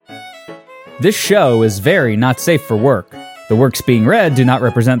This show is very not safe for work. The works being read do not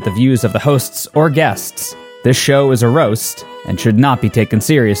represent the views of the hosts or guests. This show is a roast and should not be taken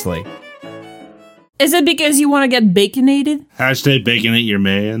seriously. Is it because you want to get baconated? Hashtag baconate your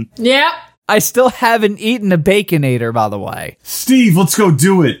man. Yep. I still haven't eaten a Baconator, by the way. Steve, let's go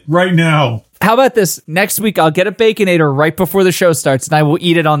do it right now. How about this? Next week, I'll get a Baconator right before the show starts, and I will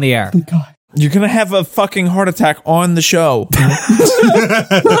eat it on the air. God. You're going to have a fucking heart attack on the show.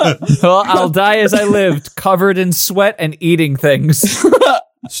 Well, I'll die as I lived, covered in sweat and eating things.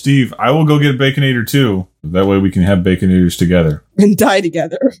 Steve, I will go get a Baconator too. That way we can have Baconators together. And die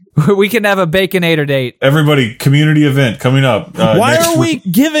together. We can have a Baconator date. Everybody, community event coming up. Why are we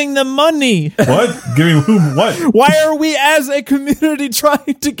giving them money? What? Giving who what? Why are we as a community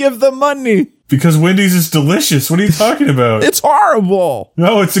trying to give them money? Because Wendy's is delicious. What are you talking about? It's horrible.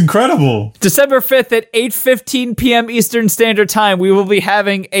 No, it's incredible. December 5th at 8:15 p.m. Eastern Standard Time, we will be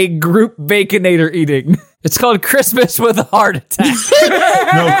having a group Baconator eating. It's called Christmas with a Heart Attack.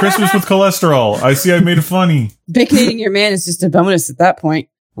 No, Christmas with cholesterol. I see I made it funny. Baconating your man is just a bonus at that point.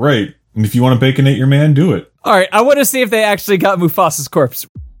 Right. And if you want to baconate your man, do it. All right, I want to see if they actually got Mufasa's corpse.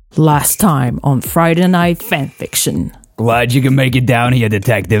 Last time on Friday Night Fanfiction. Glad you can make it down here,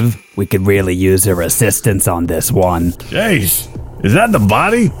 Detective. We could really use your assistance on this one. Jeez, is that the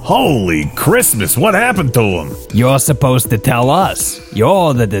body? Holy Christmas, what happened to him? You're supposed to tell us.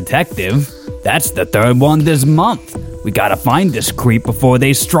 You're the detective. That's the third one this month. We gotta find this creep before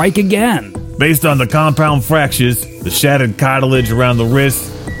they strike again. Based on the compound fractures, the shattered cartilage around the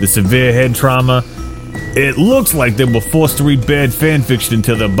wrist, the severe head trauma, it looks like they were forced to read bad fanfiction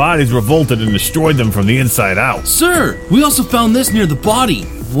until their bodies revolted and destroyed them from the inside out. Sir, we also found this near the body.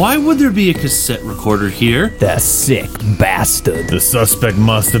 Why would there be a cassette recorder here? The sick bastard. The suspect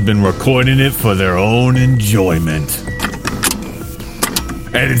must have been recording it for their own enjoyment.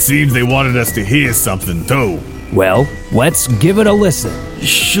 And it seems they wanted us to hear something, too. Well, let's give it a listen.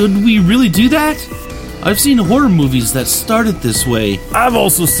 Should we really do that? I've seen horror movies that started this way. I've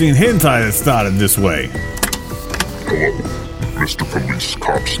also seen hentai that started this way. Hello, Mr. Police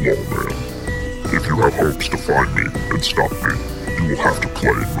Cops Lawman. If you have hopes to find me and stop me, you will have to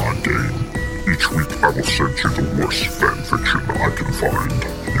play my game. Each week I will send you the worst fanfiction I can find.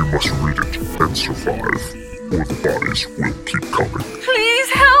 You must read it and survive, or the bodies will keep coming. Please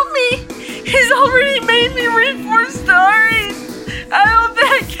help me! He's already made me read 4 stories! I don't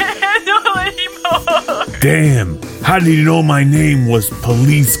think I can handle anymore! Damn, how did you know my name was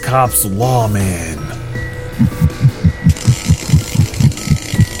Police Cops Lawman?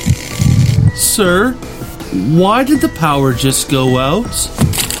 Sir, why did the power just go out?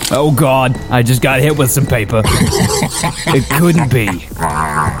 Oh God, I just got hit with some paper. It couldn't be.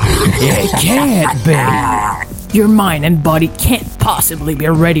 It can't be. Your mind and body can't possibly be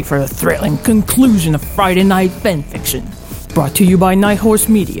ready for the thrilling conclusion of Friday Night Fanfiction. Brought to you by Night Horse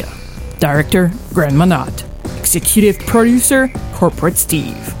Media. Director, Grand Manat. Executive Producer, Corporate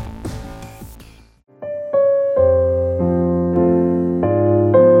Steve.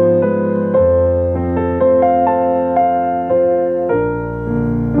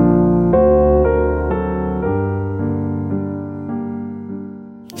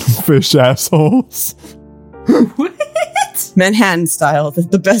 Fish assholes. What? Manhattan style,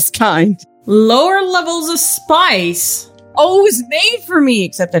 the best kind. Lower levels of spice. Oh, it was made for me,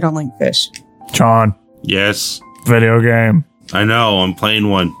 except I don't like fish. John, Yes, video game. I know, I'm playing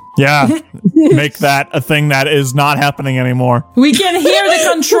one. Yeah, make that a thing that is not happening anymore. We can hear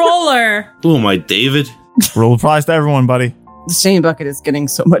the controller. Who am I, David? Rule applies to everyone, buddy. The shame bucket is getting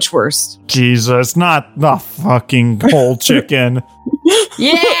so much worse. Jesus, not the fucking whole chicken.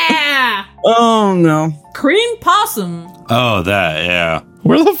 Yeah! Oh, no. Cream possum. Oh, that, yeah.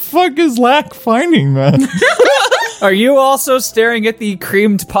 Where the fuck is Lack finding that? Are you also staring at the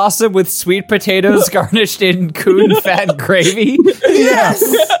creamed possum with sweet potatoes garnished in coon fat gravy? Yes!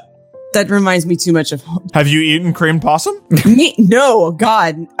 That reminds me too much of... Have you eaten creamed possum? Me? No, oh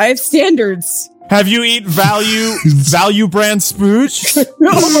God. I have standards. Have you eaten value brand spooch?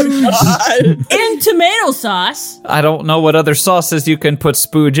 Oh my God. In tomato sauce. I don't know what other sauces you can put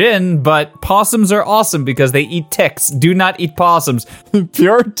spooge in, but possums are awesome because they eat ticks. Do not eat possums.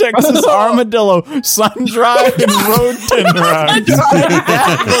 Pure Texas armadillo, sun-dried and road tenderized.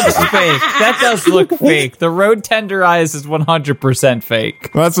 That looks fake. That does look fake. The road tenderized is 100%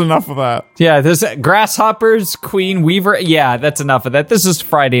 fake. That's enough of that. Yeah, there's grasshoppers, queen weaver. Yeah, that's enough of that. This is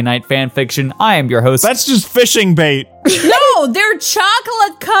Friday Night Fanfiction. I am am your host. That's just fishing bait. No, they're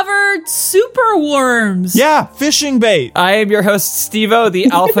chocolate-covered super worms. Yeah, fishing bait. I am your host, Steve-O, the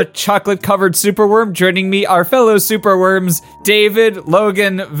alpha chocolate-covered superworm. Joining me, our fellow superworms, David,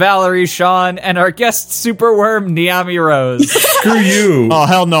 Logan, Valerie, Sean, and our guest superworm, Niami Rose. Screw you. Oh,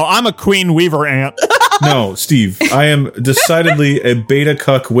 hell no. I'm a Queen Weaver ant. No, Steve, I am decidedly a beta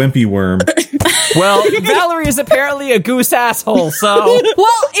cuck wimpy worm. Well, Valerie is apparently a goose asshole, so...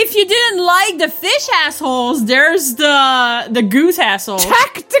 Well, if you didn't like the fish assholes, there's the goose asshole.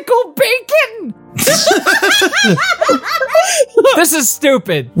 Tactical bacon! This is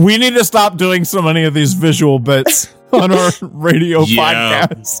stupid. We need to stop doing so many of these visual bits on our radio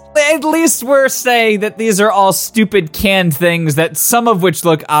podcast. At least we're saying that these are all stupid canned things, that some of which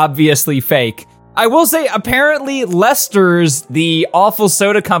look obviously fake. I will say, apparently, Lester's, the awful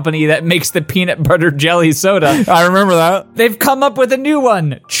soda company that makes the peanut butter jelly soda. I remember that. They've come up with a new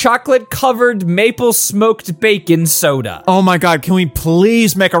one. Chocolate-covered maple smoked bacon soda. Oh my god, can we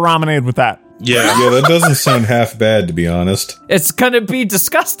please make a ramenade with that? Yeah, that doesn't sound half bad, to be honest. It's gonna be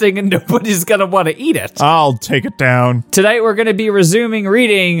disgusting and nobody's gonna want to eat it. I'll take it down. Tonight we're gonna be resuming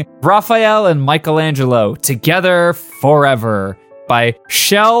reading Raphael and Michelangelo, Together Forever, by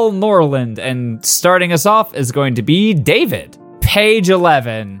Shel Norland, and starting us off is going to be David. Page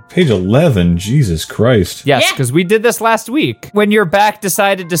 11. Page 11? Jesus Christ. Yes, because we did this last week, when your back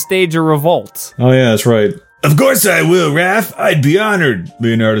decided to stage a revolt. Oh yeah, that's right. Of course I will, Raph. I'd be honored,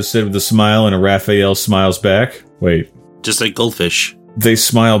 Leonardo said with a smile, and Raphael smiles back. Wait. Just like goldfish. They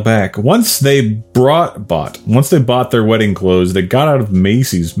smile back. Once they bought their wedding clothes, they got out of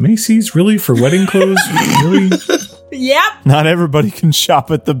Macy's. Macy's? Really? For wedding clothes? Really? Yep. Not everybody can shop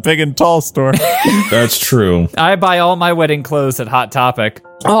at the big and tall store. That's true. I buy all my wedding clothes at Hot Topic.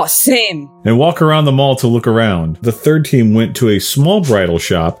 Oh, same. And walk around the mall to look around. The third team went to a small bridal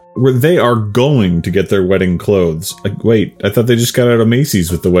shop where they are going to get their wedding clothes. Like, wait, I thought they just got out of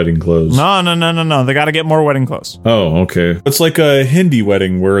Macy's with the wedding clothes. No. They gotta get more wedding clothes. Oh, okay. It's like a Hindi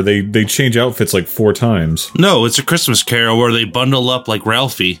wedding where they change outfits like 4 times. No, it's a Christmas Carol where they bundle up like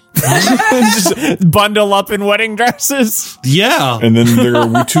Ralphie. Just bundle up in wedding dresses. Yeah. And then there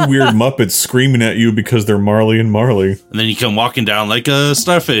are 2 weird Muppets screaming at you because they're Marley and Marley. And then you come walking down like a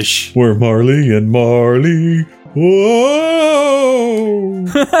starfish. We're Marley and Marley. Whoa.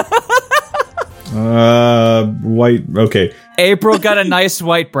 White. Okay. April got a nice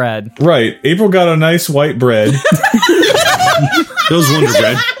white bread. Right. April got a nice white bread. It was Wonder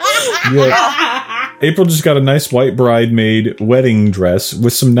Bread. Yeah. April just got a nice white bridesmaid wedding dress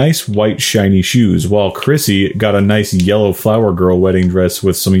with some nice white shiny shoes, while Chrissy got a nice yellow flower girl wedding dress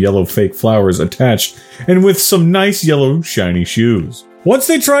with some yellow fake flowers attached and with some nice yellow shiny shoes. Once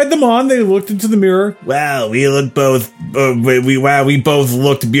they tried them on, they looked into the mirror. Wow, we look both. We both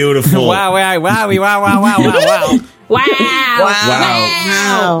looked beautiful. Wow. Wow,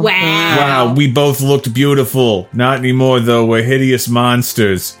 we both looked beautiful. Not anymore, though. We're hideous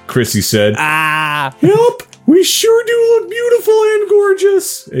monsters, Chrissy said. Yup, we sure do look beautiful and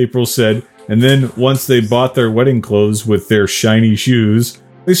gorgeous, April said. And then, once they bought their wedding clothes with their shiny shoes,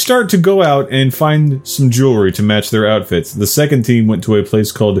 they start to go out and find some jewelry to match their outfits. The second team went to a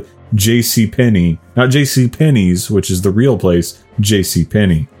place called JCPenney. Not JCPenney's, which is the real place,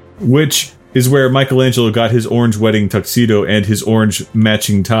 JCPenney. Which is where Michelangelo got his orange wedding tuxedo and his orange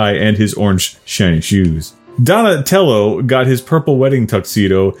matching tie and his orange shiny shoes. Donatello got his purple wedding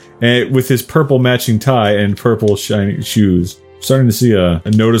tuxedo with his purple matching tie and purple shiny shoes. Starting to see a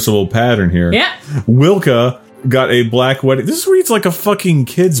noticeable pattern here. Yeah. Wilka got a black wedding. This reads like a fucking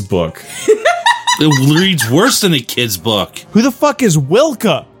kid's book. It reads worse than a kid's book. Who the fuck is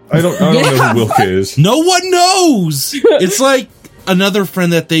Wilka? I don't know who Wilka is. No one knows. It's like another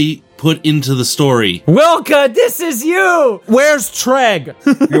friend that they put into the story. Wilka, this is you! Where's Treg?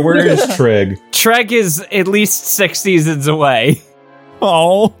 Yeah, where is Treg? Treg is at least 6 seasons away.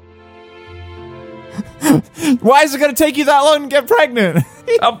 Oh. Why is it going to take you that long to get pregnant?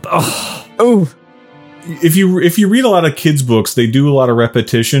 Ooh. If you read a lot of kids' books, they do a lot of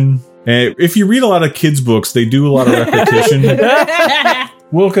repetition. If you read a lot of kids' books, they do a lot of repetition.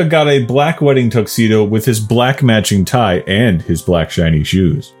 Wilka got a black wedding tuxedo with his black matching tie and his black shiny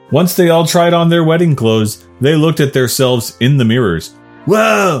shoes. Once they all tried on their wedding clothes, they looked at themselves in the mirrors.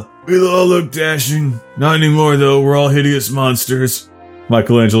 Wow, we all look dashing. Not anymore, though. We're all hideous monsters,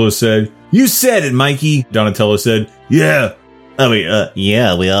 Michelangelo said. You said it, Mikey, Donatello said. Yeah.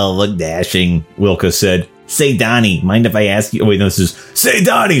 Yeah, we all look dashing, Wilka said. Say, Donnie, mind if I ask you... Oh, wait, no, this is... Say,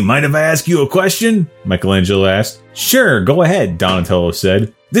 Donnie, mind if I ask you a question? Michelangelo asked. Sure, go ahead, Donatello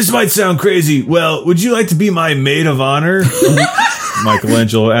said. This might sound crazy. Well, would you like to be my maid of honor?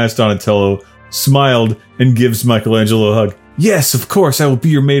 Michelangelo asked Donatello. smiled, and gives Michelangelo a hug. Yes, of course, I will be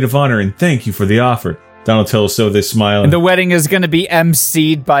your maid of honor, and thank you for the offer. Donatello said with a smile. And the wedding is going to be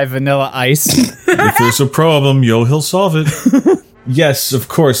emceed by Vanilla Ice. If there's a problem, he'll solve it. Yes, of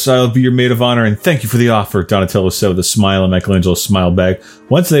course, I'll be your maid of honor, and thank you for the offer, Donatello said with a smile, and Michelangelo smiled back.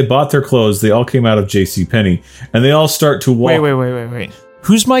 Once they bought their clothes, they all came out of JCPenney, and they all start to walk. Wait.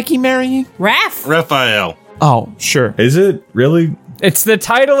 Who's Mikey marrying? Raphael. Oh, sure. Is it? Really? It's the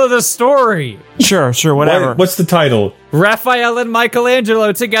title of the story. Sure, whatever. What's the title? Raphael and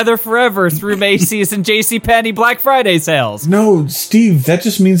Michelangelo together forever through Macy's and JCPenney Black Friday sales. No, Steve, that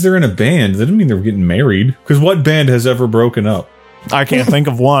just means they're in a band. That doesn't mean they're getting married. Because what band has ever broken up? I can't think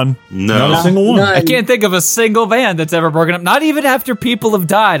of one. No. Not a single one. I can't think of a single band that's ever broken up. Not even after people have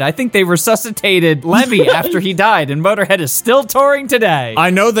died. I think they resuscitated Lemmy after he died, and Motorhead is still touring today.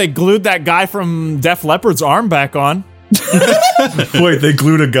 I know they glued that guy from Def Leppard's arm back on. Wait, they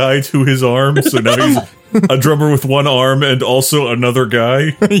glued a guy to his arm, so now he's a drummer with one arm and also another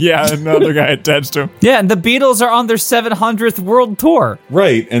guy? Yeah, another guy attached to him. Yeah, and the Beatles are on their 700th world tour.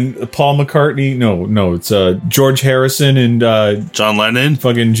 Right, and Paul McCartney, no, it's George Harrison and John Lennon.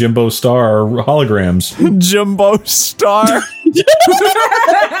 Fucking Jimbo Star are holograms. Jimbo Star.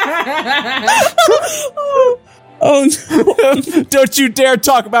 Oh, no. Don't you dare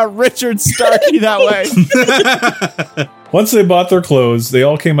talk about Richard Starkey that way. Once they bought their clothes, they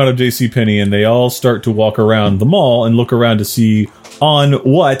all came out of JCPenney and they all start to walk around the mall and look around to see on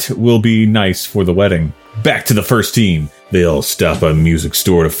what will be nice for the wedding. Back to the first team. They all stop at a music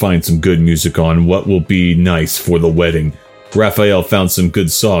store to find some good music on what will be nice for the wedding. Raphael found some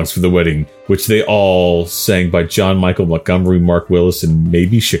good songs for the wedding, which they all sang by John Michael Montgomery, Mark Willis, and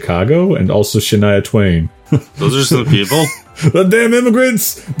maybe Chicago, and also Shania Twain. Those are some people. The damn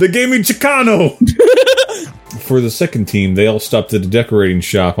immigrants! They gave me Chicano! For the second team, they all stopped at a decorating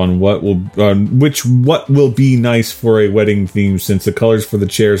shop on what will be nice for a wedding theme, since the colors for the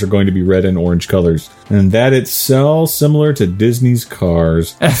chairs are going to be red and orange colors. And that it's all similar to Disney's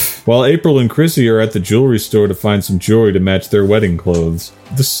Cars. While April and Chrissy are at the jewelry store to find some jewelry to match their wedding clothes.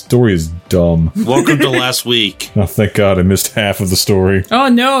 This story is dumb. Welcome to last week. Oh, thank God I missed half of the story. Oh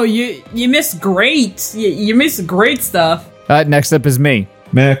no, you missed great. You missed great stuff. Next up is me.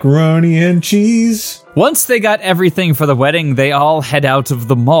 Macaroni and cheese. Once they got everything for the wedding, they all head out of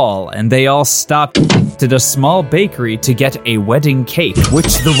the mall, and they all stopped at a small bakery to get a wedding cake,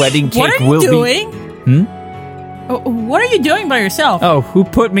 which the wedding cake will be. What are you doing? What are you doing by yourself? Oh, who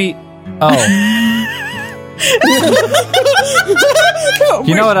put me? Oh.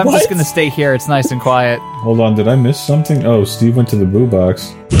 You know what? I'm just gonna stay here. It's nice and quiet. Hold on, did I miss something? Oh, Steve went to the boo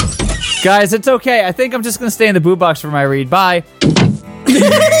box. Guys, it's okay. I think I'm just gonna stay in the boo box for my read. Bye.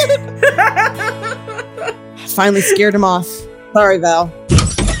 Finally scared him off. Sorry, Val.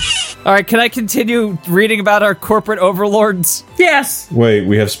 All right, can I continue reading about our corporate overlords? Yes. Wait,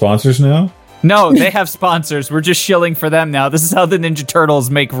 we have sponsors now? No, they have sponsors. We're just shilling for them now. This is how the Ninja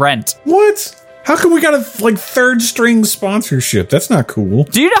Turtles make rent. What? How come we got a third string sponsorship? That's not cool.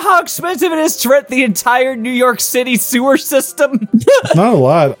 Do you know how expensive it is to rent the entire New York City sewer system? Not a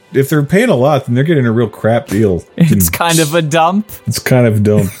lot. If they're paying a lot, then they're getting a real crap deal. It's kind of a dump. It's kind of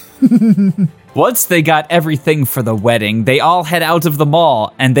dumb. Once they got everything for the wedding, they all head out of the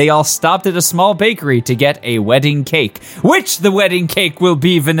mall, and they all stopped at a small bakery to get a wedding cake, which the wedding cake will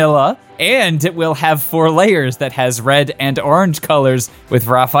be vanilla, and it will have 4 layers that has red and orange colors with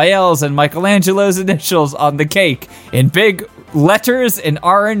Raphael's and Michelangelo's initials on the cake in big letters in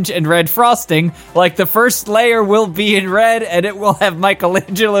orange and red frosting. Like, the first layer will be in red and it will have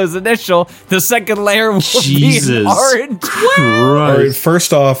Michelangelo's initial. The second layer will be in orange. All right,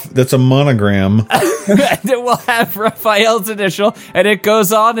 first off, that's a monogram. And it will have Raphael's initial, and it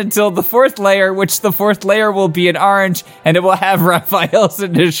goes on until the 4th layer, which the 4th layer will be in orange, and it will have Raphael's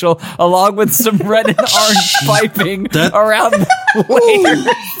initial along with some red and orange piping around the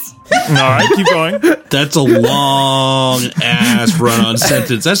layers. All right, keep going. That's a long ass run-on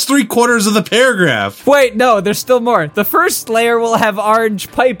sentence. That's 3/4 of the paragraph. Wait, no, there's still more. The first layer will have orange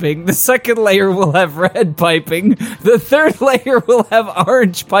piping. The second layer will have red piping. The third layer will have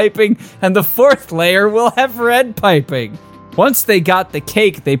orange piping. And the 4th layer will have red piping. Once they got the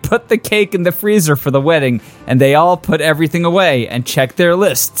cake, they put the cake in the freezer for the wedding, and they all put everything away and checked their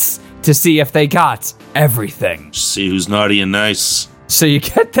lists to see if they got everything. See who's naughty and nice. So you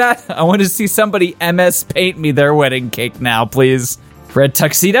get that? I want to see somebody MS paint me their wedding cake now, please. Red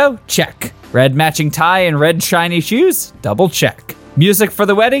tuxedo? Check. Red matching tie and red shiny shoes? Double check. Music for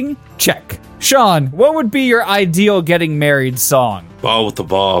the wedding? Check. Sean, what would be your ideal getting married song? Ball with the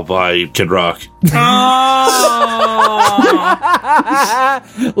Ball by Kid Rock.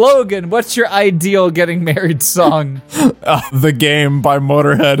 Logan, what's your ideal getting married song? The Game by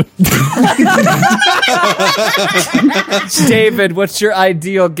Motorhead. David, what's your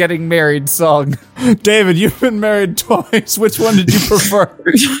ideal getting married song? David, you've been married twice. Which one did you prefer?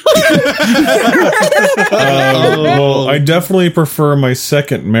 Well, I definitely prefer my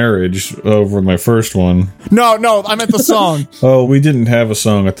second marriage over my first one. No, I meant the song. Oh, we didn't have a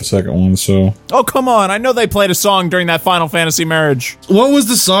song at the second one, so... Oh, come on. I know they played a song during that Final Fantasy marriage. What was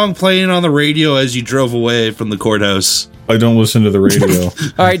the song playing on the radio as you drove away from the courthouse? I don't listen to the radio.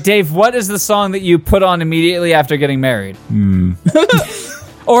 All right, Dave, what is the song that you put on immediately after getting married?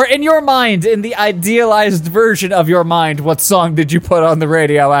 Or in your mind, in the idealized version of your mind, what song did you put on the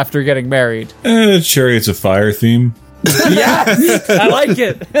radio after getting married? Chariots of Fire theme. Yes! I like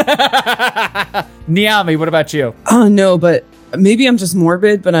it. Niami, what about you? Oh, no, but maybe I'm just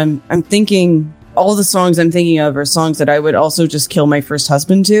morbid, but I'm thinking all the songs I'm thinking of are songs that I would also just kill my first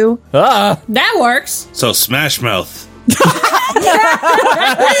husband to. That works. So Smash Mouth.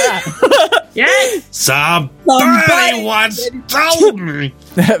 Yes. Somebody once told me.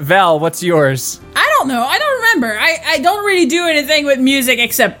 Val, what's yours? I don't know. I don't remember. I don't really do anything with music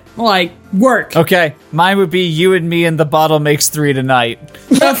except, like, work. Okay, mine would be You and Me and the Bottle Makes Three Tonight.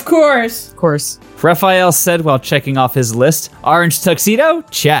 Of course. Of course. Raphael said while checking off his list, orange tuxedo?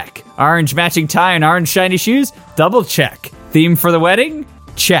 Check. Orange matching tie and orange shiny shoes? Double check. Theme for the wedding?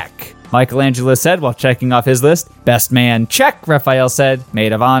 Check. Michelangelo said while checking off his list, best man? Check. Raphael said,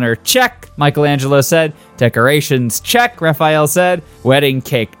 maid of honor? Check. Michelangelo said, decorations? Check. Raphael said, wedding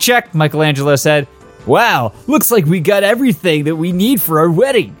cake? Check. Michelangelo said, wow, looks like we got everything that we need for our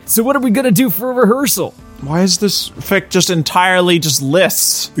wedding. So what are we gonna do for a rehearsal? Why is this fic just entirely just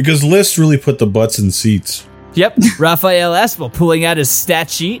lists? Because lists really put the butts in seats. Yep, Raphael asked while pulling out his stat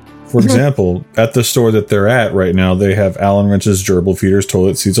sheet. For example, at the store that they're at right now, they have Allen wrenches, gerbil feeders,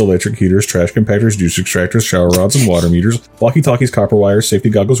 toilet seats, electric heaters, trash compactors, juice extractors, shower rods, and water meters, walkie-talkies, copper wires, safety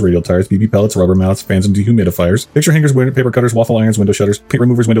goggles, radial tires, BB pellets, rubber mounts, fans, and dehumidifiers, picture hangers, paper cutters, waffle irons, window shutters, paint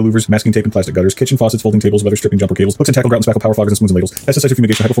removers, window louvers, masking tape and plastic gutters, kitchen faucets, folding tables, weather stripping jumper cables, hooks and tackle, grout and spackle, power foggers, and spoons and ladles, pesticide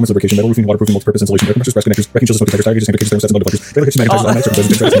fumigation, high performance lubrication, metal roofing, waterproofing, multi-purpose insulation, air compressors, press connectors, wrecking shields, smoke detectors, tire gauges, hand gauges, thermostats, and motor buffers, trailer kitchen magnetizers, automatic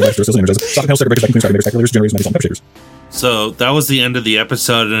circumcisers, generators, energizers, socket hail, circuit breakers, vacuum cleaners, calculators, generators, magnets, and pep shakers. So that was the end of the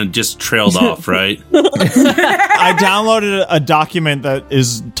episode and it just trailed off, right? I downloaded a document that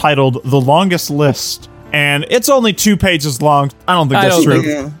is titled The Longest List, and it's only 2 pages long. I don't think that's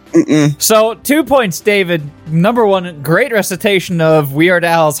true. So, 2 points, David. Number one, great recitation of Weird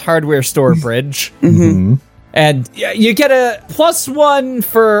Al's Hardware Store Bridge. And you get a +1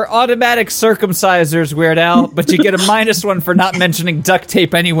 for automatic circumcisers, Weird Al, but you get a -1 for not mentioning duct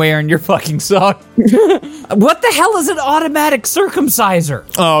tape anywhere in your fucking song. What the hell is an automatic circumciser?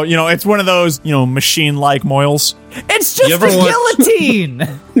 Oh, it's one of those, machine-like moils. It's just a guillotine!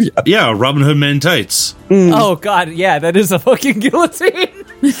 Yeah, Robin Hood Men Tights. Oh, God, yeah, that is a fucking guillotine.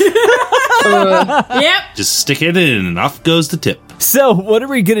 Yep. Just stick it in and off goes the tip. So, what are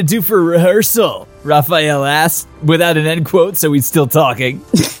we gonna do for rehearsal? Raphael asked, without an end quote, so he's still talking.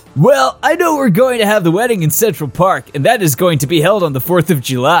 Well, I know we're going to have the wedding in Central Park, and that is going to be held on the 4th of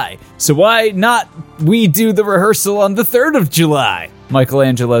July. So why not we do the rehearsal on the 3rd of July?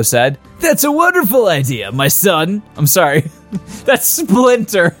 Michelangelo said. That's a wonderful idea, my son. I'm sorry. That's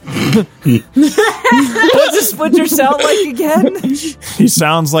Splinter. What does Splinter sound like again? He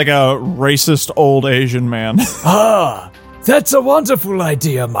sounds like a racist old Asian man. That's a wonderful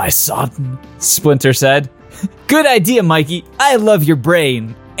idea, my son, Splinter said. Good idea, Mikey. I love your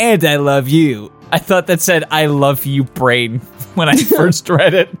brain. And I love you. I thought that said, I love you, brain, when I first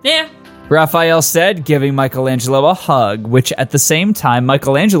read it. Yeah. Raphael said, giving Michelangelo a hug, which at the same time,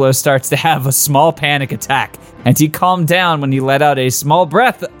 Michelangelo starts to have a small panic attack. And he calmed down when he let out a small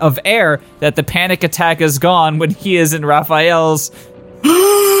breath of air that the panic attack is gone when he is in Raphael's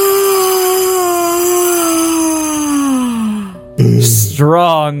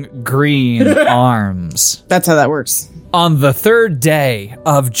strong green arms. That's how that works. On the 3rd day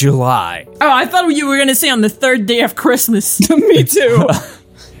of July. Oh, I thought you were going to say on the 3rd day of Christmas. Me too.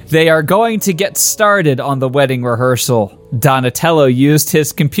 They are going to get started on the wedding rehearsal. Donatello used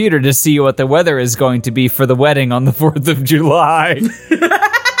his computer to see what the weather is going to be for the wedding on the 4th of July.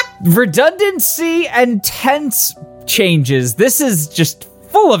 Redundancy and tense changes. This is just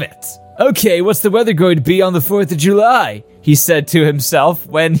full of it. Okay, what's the weather going to be on the 4th of July? He said to himself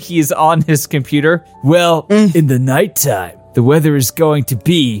when he's on his computer. Well, in the nighttime, the weather is going to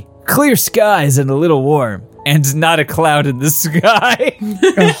be Clear skies and a little warm, and not a cloud in the sky.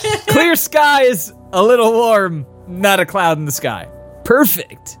 Clear skies, a little warm, not a cloud in the sky.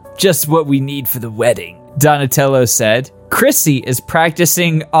 Perfect. Just what we need for the wedding, Donatello said. Chrissy is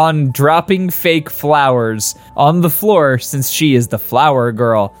practicing on dropping fake flowers on the floor since she is the flower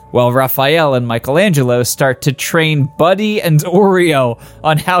girl, while Raphael and Michelangelo start to train Buddy and Oreo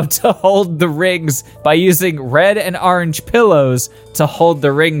on how to hold the rings by using red and orange pillows to hold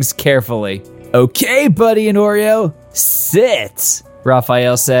the rings carefully. Okay, Buddy and Oreo, sit,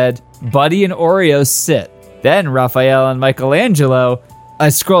 Raphael said. Buddy and Oreo sit. Then Raphael and Michelangelo, I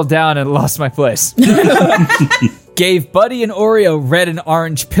scrolled down and lost my place. Gave Buddy and Oreo red and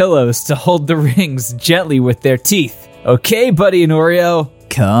orange pillows to hold the rings gently with their teeth. Okay, Buddy and Oreo,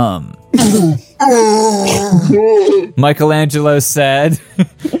 come. Michelangelo said.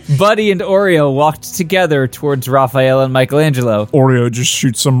 Buddy and Oreo walked together towards Raphael and Michelangelo. Oreo just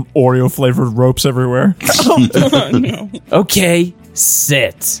shoots some Oreo-flavored ropes everywhere. Oh, no. Okay,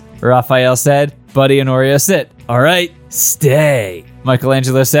 sit, Raphael said. Buddy and Oreo sit. All right, stay,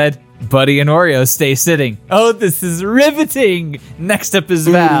 Michelangelo said. Buddy and Oreo stay sitting. Oh, this is riveting. Next up is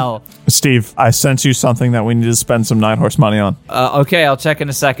Val. Steve, I sent you something that we need to spend some Night Horse money on. Okay, I'll check in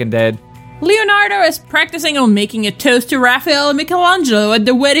a second, Dad. Leonardo is practicing on making a toast to Raphael and Michelangelo at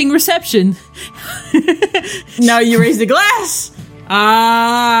the wedding reception. Now you raise the glass.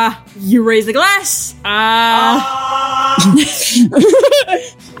 You raise the glass.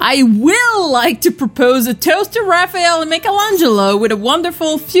 I will like to propose a toast to Raphael and Michelangelo with a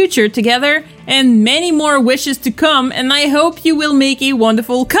wonderful future together and many more wishes to come, and I hope you will make a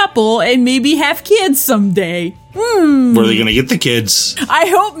wonderful couple and maybe have kids someday. Where are they going to get the kids? I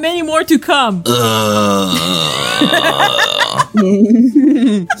hope many more to come.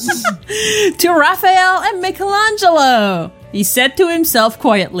 To Raphael and Michelangelo, he said to himself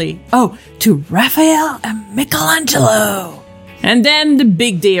quietly. Oh, to Raphael and Michelangelo. And then the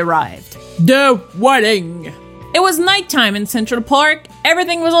big day arrived. The wedding. It was nighttime in Central Park.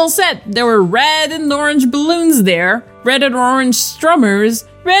 Everything was all set. There were red and orange balloons there, red and orange strummers,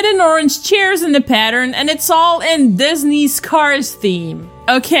 red and orange chairs in the pattern, and it's all in Disney's Cars theme.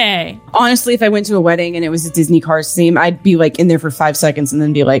 Okay. Honestly, if I went to a wedding and it was a Disney Cars theme, I'd be like in there for 5 seconds and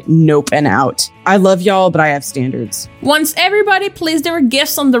then be like, nope, and out. I love y'all, but I have standards. Once everybody placed their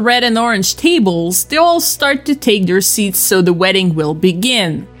gifts on the red and orange tables, they all start to take their seats so the wedding will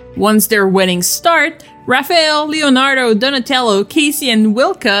begin. Once their weddings start, Raphael, Leonardo, Donatello, Casey, and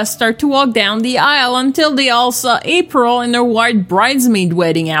Wilka start to walk down the aisle until they all saw April in her white bridesmaid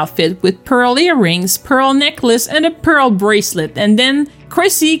wedding outfit with pearl earrings, pearl necklace, and a pearl bracelet. And then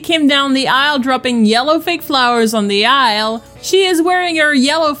Chrissy came down the aisle dropping yellow fake flowers on the aisle. She is wearing her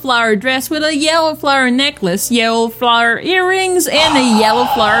yellow flower dress with a yellow flower necklace, yellow flower earrings, and a yellow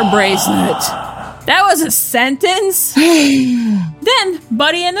flower bracelet. That was a sentence? Then,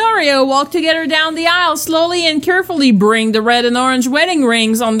 Buddy and Oreo walk together down the aisle slowly and carefully, bring the red and orange wedding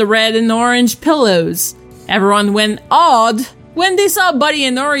rings on the red and orange pillows. Everyone went awed when they saw Buddy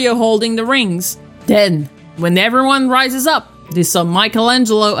and Oreo holding the rings. Then, when everyone rises up, they saw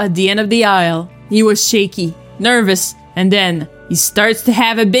Michelangelo at the end of the aisle. He was shaky, nervous, and then he starts to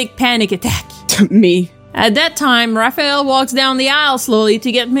have a big panic attack. Me. At that time, Raphael walks down the aisle slowly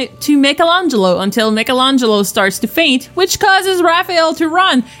to get to Michelangelo until Michelangelo starts to faint, which causes Raphael to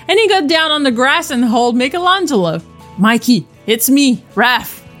run, and he got down on the grass and hold Michelangelo. Mikey, it's me,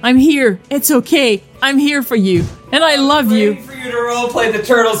 Raph. I'm here. It's okay. I'm here for you, and I love you. I'm waiting for you to roleplay the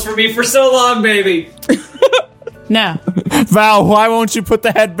turtles for me for so long, baby. Now, Val, why won't you put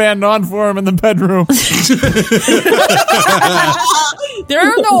the headband on for him in the bedroom? there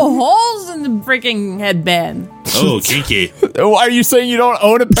are no holes in the freaking headband. Oh, kinky. Are you saying you don't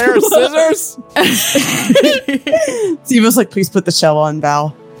own a pair of scissors? Steve was like, please put the shell on,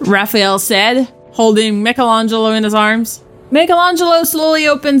 Val. Raphael said, holding Michelangelo in his arms. Michelangelo slowly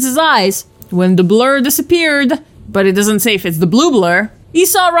opens his eyes. When the blur disappeared, but it doesn't say if it's the blue blur, he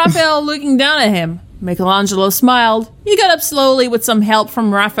saw Raphael looking down at him. Michelangelo smiled. He got up slowly with some help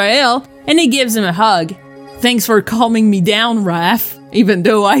from Raphael, and he gives him a hug. Thanks for calming me down, Raph, even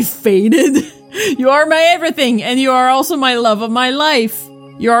though I faded. You are my everything, and you are also my love of my life.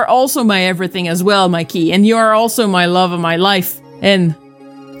 You are also my everything as well, Mikey, and you are also my love of my life. And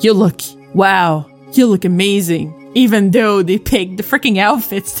you look amazing, even though they picked the freaking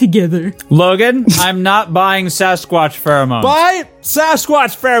outfits together. Logan, I'm not buying Sasquatch pheromones. Buy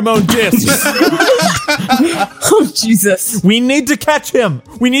Sasquatch pheromone discs. Oh, Jesus. We need to catch him.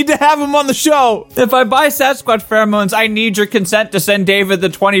 We need to have him on the show. If I buy Sasquatch pheromones, I need your consent to send David the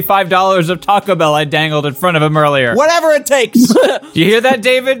 $25 of Taco Bell I dangled in front of him earlier. Whatever it takes. You hear that,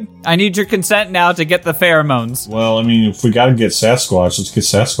 David? I need your consent now to get the pheromones. Well, I mean, if we gotta get Sasquatch, let's get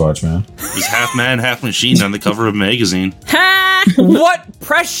Sasquatch, man. He's half man, half machine on the cover of a magazine. What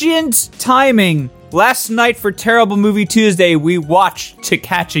prescient timing! Last night for Terrible Movie Tuesday, we watched To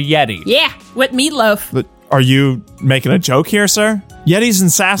Catch a Yeti. Yeah, with meatloaf. But are you making a joke here, sir? Yetis and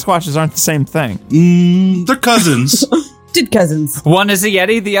Sasquatches aren't the same thing. They're cousins. Did cousins. One is a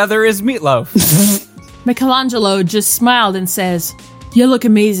Yeti, the other is Meatloaf. Michelangelo just smiled and says, "You look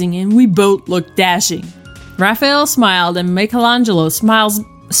amazing and we both look dashing." Raphael smiled and Michelangelo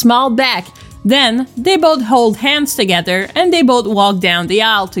smiled back. Then they both hold hands together and they both walk down the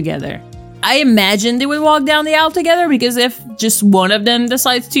aisle together. I imagine they would walk down the aisle together because if just one of them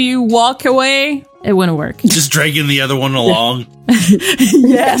decides to walk away, it wouldn't work. Just dragging the other one along.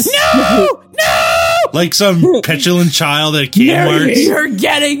 Yes. No! Like some petulant child at Kmart. You're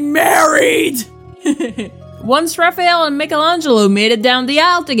getting married! Once Raphael and Michelangelo made it down the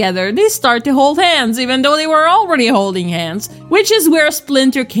aisle together, they start to hold hands, even though they were already holding hands, which is where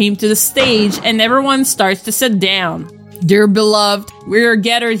Splinter came to the stage and everyone starts to sit down. Dear beloved, we are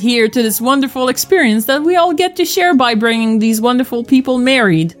gathered here to this wonderful experience that we all get to share by bringing these wonderful people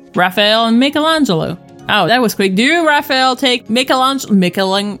married, Raphael and Michelangelo. Oh, that was quick. Do you, Raphael, take Do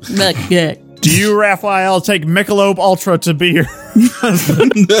you, Raphael, take Michelob Ultra to be your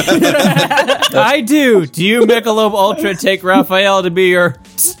husband? I do. Do you, Michelob Ultra, take Raphael to be your...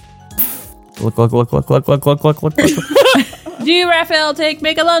 Look. Do you, Raphael, take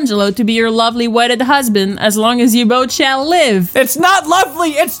Michelangelo to be your lovely wedded husband as long as you both shall live? It's not lovely,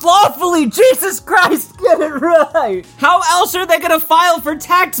 it's lawfully! Jesus Christ, get it right! How else are they gonna file for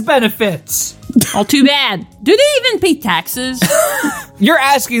tax benefits? Oh, too bad. Do they even pay taxes? You're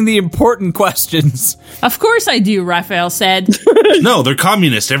asking the important questions. Of course I do, Raphael said. No, they're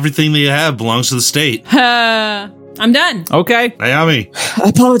communist. Everything they have belongs to the state. I'm done. Okay. Naomi.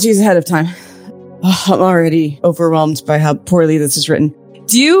 Apologies ahead of time. Oh, I'm already overwhelmed by how poorly this is written.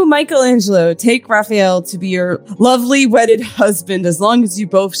 Do you, Michelangelo, take Raphael to be your lovely wedded husband as long as you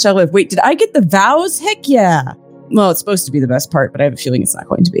both shall live? Wait, did I get the vows? Heck yeah. Well, it's supposed to be the best part, but I have a feeling it's not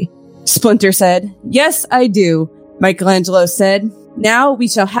going to be. Splinter said, "Yes, I do." Michelangelo said, "Now we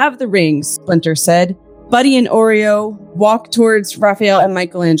shall have the rings," Splinter said. Buddy and Oreo walk towards Raphael and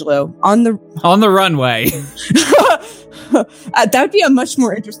Michelangelo on the runway. That would be a much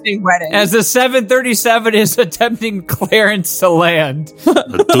more interesting wedding. As the 737 is attempting clearance to land.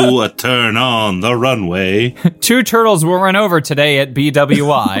 Do a turn on the runway. 2 turtles will run over today at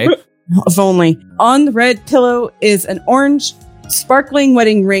BWI. If only. On the red pillow is an orange sparkling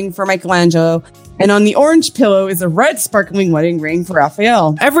wedding ring for Michelangelo, and on the orange pillow is a red sparkling wedding ring for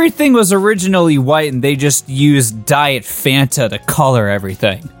Raphael. Everything was originally white and they just used Diet Fanta to color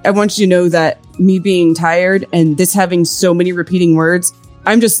everything. I want you to know that me being tired and this having so many repeating words,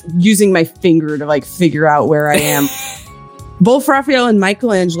 I'm just using my finger to figure out where I am. Both Raphael and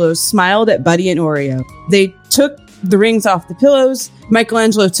Michelangelo smiled at Buddy and Oreo. They took the rings off the pillows.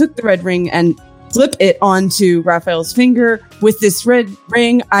 Michelangelo took the red ring and flip it onto Raphael's finger. "With this red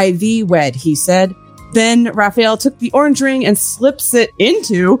ring, I thee wed," he said. Then Raphael took the orange ring and slips it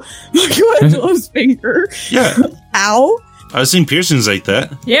into Michelangelo's finger. Yeah. Ow. I've seen piercings like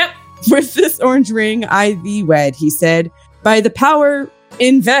that. Yep. "With this orange ring, I thee wed," he said. "By the power,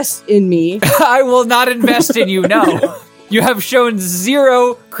 invest in me." I will not invest in you, no. You have shown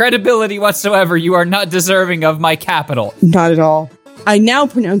zero credibility whatsoever. You are not deserving of my capital. Not at all. "I now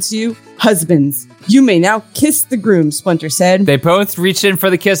pronounce you husbands. You may now kiss the groom," Splinter said. They both reached in for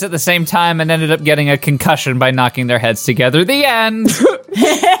the kiss at the same time and ended up getting a concussion by knocking their heads together. The end.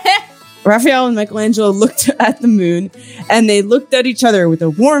 Raphael and Michelangelo looked at the moon, and they looked at each other with a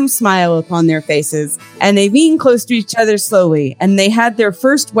warm smile upon their faces, and they leaned close to each other slowly, and they had their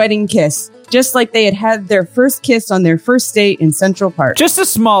first wedding kiss, just like they had had their first kiss on their first date in Central Park. Just a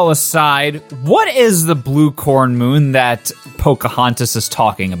small aside, what is the blue corn moon that Pocahontas is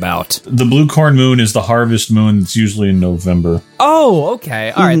talking about? The blue corn moon is the harvest moon. It's usually in November. Oh, okay.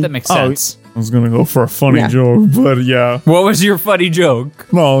 All right, that makes sense. I was gonna go for a funny joke, but yeah. What was your funny joke?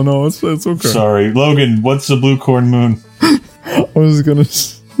 No, it's okay. Sorry. Logan, what's the blue corn moon? I was gonna...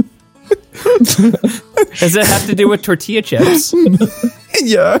 Does it have to do with tortilla chips?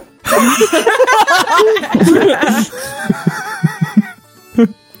 Yeah.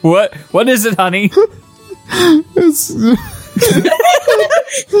 What is it, honey?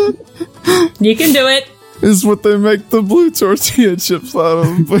 You can do it. is what they make the blue tortilla chips out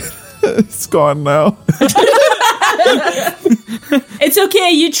of, but it's gone now. It's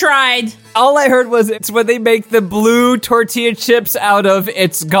okay, you tried. All I heard was it's when they make the blue tortilla chips out of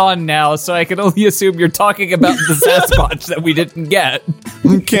it's gone now, so I can only assume you're talking about the Sasquatch that we didn't get.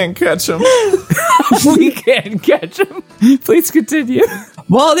 We can't catch him. We can't catch him. Please continue.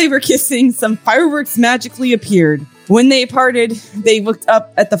 While they were kissing, some fireworks magically appeared. When they parted, they looked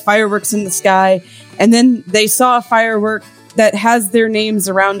up at the fireworks in the sky, and then they saw a firework that has their names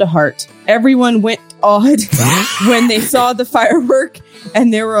around a heart. Everyone went awed when they saw the firework,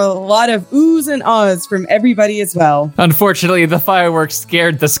 and there were a lot of oohs and ahs from everybody as well. Unfortunately, the fireworks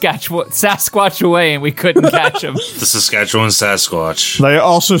scared the Sasquatch away, and we couldn't catch him. The Saskatchewan Sasquatch. They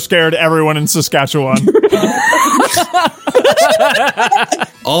also scared everyone in Saskatchewan.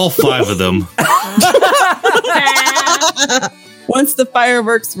 All 5 of them. Once the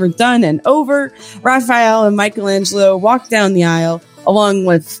fireworks were done and over, Raphael and Michelangelo walked down the aisle, along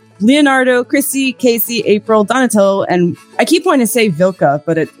with Leonardo, Chrissy, Casey, April, Donatello, and I keep wanting to say Vilka,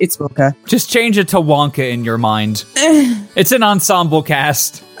 but it's Vilka. Just change it to Wonka in your mind. It's an ensemble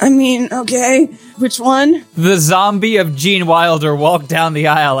cast. I mean, okay. Which one? The zombie of Gene Wilder walked down the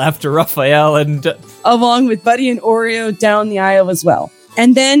aisle after Raphael and... along with Buddy and Oreo down the aisle as well.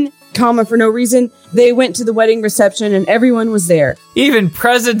 And then, for no reason, they went to the wedding reception and everyone was there. Even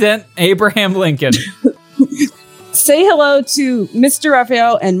President Abraham Lincoln. Say hello to Mr.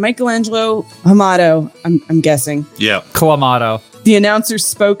 Raphael and Michelangelo Amato, I'm guessing. Yeah. Clamato. The announcer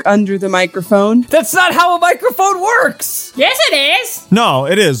spoke under the microphone. That's not how a microphone works! Yes, it is. No,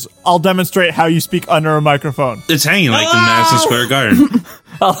 it is. I'll demonstrate how you speak under a microphone. It's hanging like in Madison Square Garden.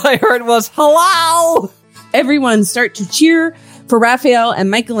 All I heard was, hello! Everyone start to cheer for Raphael and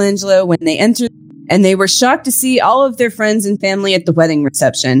Michelangelo when they entered, and they were shocked to see all of their friends and family at the wedding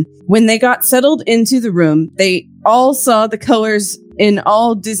reception. When they got settled into the room, they all saw the colors in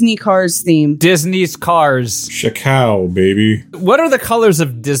all Disney Cars theme. Disney's Cars. Shakao, baby. What are the colors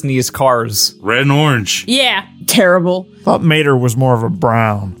of Disney's Cars? Red and orange. Yeah. Terrible. Thought Mater was more of a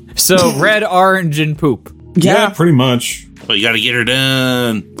brown. So red, orange, and poop. Yeah, pretty much. But you gotta get her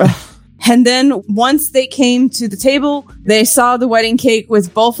done. And then once they came to the table, they saw the wedding cake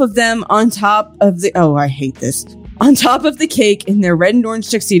with both of them on top of the... Oh, I hate this. On top of the cake in their red and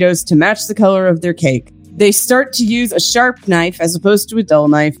orange tuxedos to match the color of their cake. They start to use a sharp knife as opposed to a dull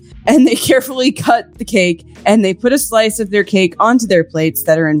knife, and they carefully cut the cake, and they put a slice of their cake onto their plates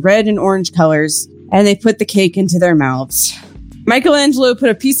that are in red and orange colors, and they put the cake into their mouths. Michelangelo put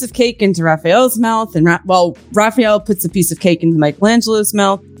a piece of cake into Raphael's mouth, and Raphael puts a piece of cake into Michelangelo's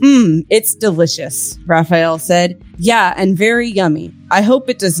mouth. It's delicious, Raphael said. Yeah, and very yummy. I hope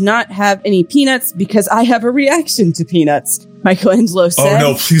it does not have any peanuts because I have a reaction to peanuts, Michelangelo said.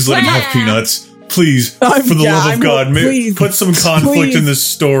 Oh no, please let him have peanuts. Please, for the love of God, put some conflict in this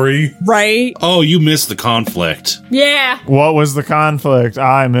story. Right? Oh, you missed the conflict. Yeah. What was the conflict?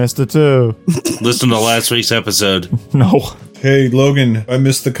 I missed it too. Listen to last week's episode. No. Hey, Logan, I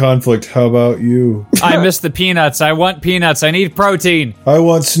missed the conflict. How about you? I miss the peanuts. I want peanuts. I need protein. I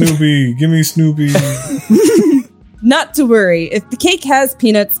want Snoopy. Give me Snoopy. Not to worry. If the cake has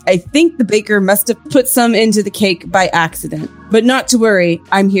peanuts, I think the baker must have put some into the cake by accident. But not to worry,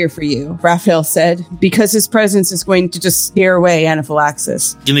 I'm here for you, Raphael said, because his presence is going to just scare away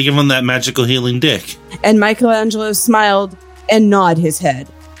anaphylaxis. Gonna give him that magical healing dick. And Michelangelo smiled and nodded his head.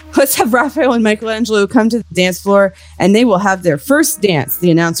 Let's have Raphael and Michelangelo come to the dance floor, and they will have their first dance, the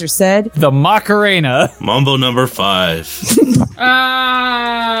announcer said. The Macarena. Mambo number 5.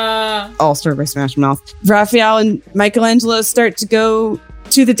 All Star by Smash Mouth. Raphael and Michelangelo start to go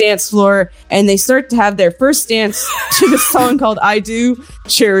to the dance floor, and they start to have their first dance to the song called I Do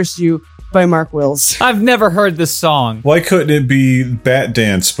Cherish You by Mark Wills. I've never heard this song. Why couldn't it be Bat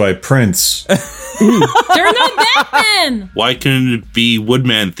Dance by Prince? There are no Batman! Why couldn't it be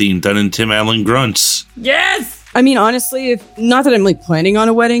Woodman theme done in Tim Allen grunts? Yes! I mean, honestly, not that I'm planning on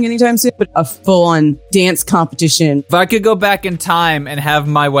a wedding anytime soon, but a full-on dance competition. If I could go back in time and have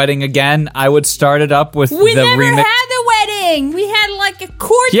my wedding again, I would start it up with We the never remix. had a wedding! We had a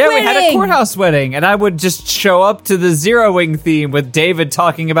court Yeah, wedding! we had a courthouse wedding, and I would just show up to the zeroing theme with David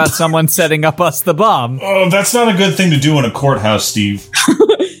talking about someone setting up us the bomb. Oh, that's not a good thing to do in a courthouse, Steve.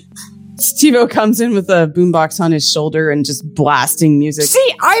 Steve-O comes in with a boombox on his shoulder and just blasting music.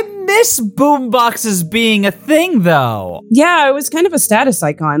 See, I miss boomboxes being a thing, though. Yeah, it was kind of a status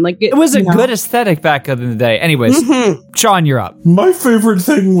icon. It was a good aesthetic back in the day. Anyways, Sean, you're up. My favorite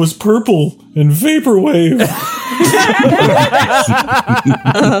thing was purple and vaporwave.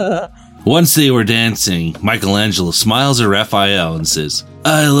 Once they were dancing, Michelangelo smiles at Raphael and says,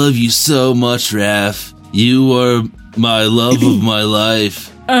 I love you so much, Raph. You are my love of my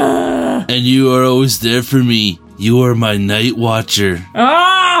life. And you are always there for me. You are my night watcher.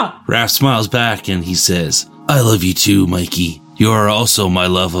 Raph smiles back and he says, I love you too, Mikey. You are also my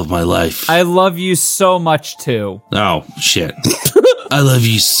love of my life. I love you so much too. Oh, shit. I love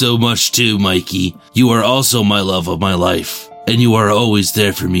you so much too, Mikey. You are also my love of my life. And you are always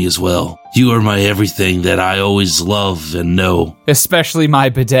there for me as well. You are my everything that I always love and know. Especially my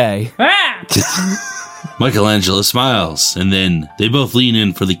bidet. Michelangelo smiles, and then they both lean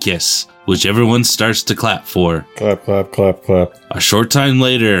in for the kiss, which everyone starts to clap for. Clap, clap, clap, clap. A short time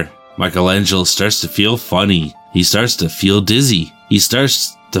later, Michelangelo starts to feel funny. He starts to feel dizzy. He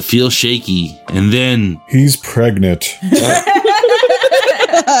starts to feel shaky, and then he's pregnant.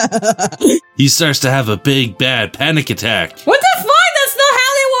 He starts to have a big, bad panic attack. What the fuck? That's not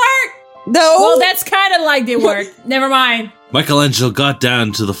how they work. No. Well, that's kind of like they work. Never mind. Michelangelo got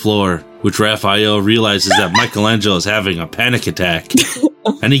down to the floor, which Raphael realizes that Michelangelo is having a panic attack.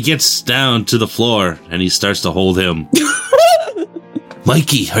 And he gets down to the floor, and he starts to hold him.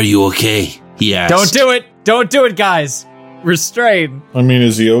 Mikey, are you okay? He asks. Don't do it. Don't do it, guys. Restrain. I mean,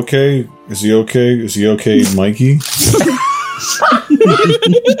 is he okay? Is he okay? Is he okay, Mikey?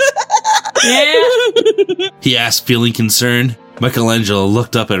 Yeah. He asked, feeling concerned. Michelangelo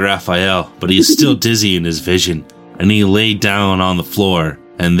looked up at Raphael, but he is still dizzy in his vision, and he laid down on the floor,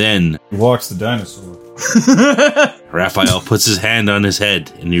 and then he walks the dinosaur. Raphael puts his hand on his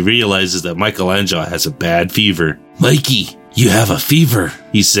head, and he realizes that Michelangelo has a bad fever. Mikey, you have a fever,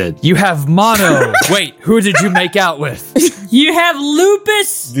 he said. You have mono. Wait, who did you make out with? You have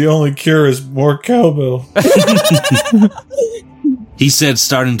lupus. The only cure is more cowbell. He said,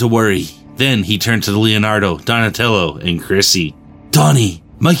 starting to worry. Then he turned to Leonardo, Donatello, and Chrissy. Donnie,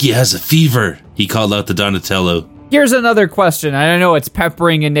 Mikey has a fever, he called out to Donatello. Here's another question. I know it's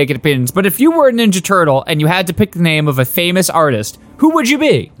peppering and naked opinions, but if you were a Ninja Turtle and you had to pick the name of a famous artist, who would you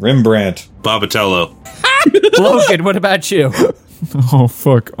be? Rembrandt. Bobatello. Logan, what about you? Oh,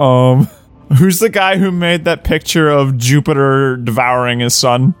 fuck. Who's the guy who made that picture of Jupiter devouring his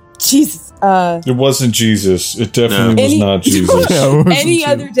son? Jesus. It wasn't Jesus. It definitely was not Jesus. Any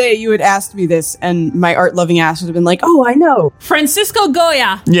other day you would ask me this, and my art-loving ass would have been like, oh, I know. Francisco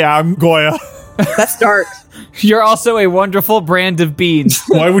Goya. Yeah, I'm Goya. That's dark. You're also a wonderful brand of beans.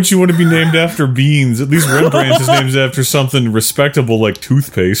 Why would you want to be named after beans? At least Rembrandt is named after something respectable like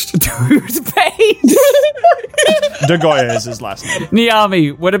toothpaste. Toothpaste? De Goya is his last name.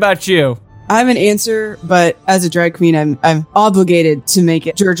 Niami, what about you? I have an answer, but as a drag queen, I'm obligated to make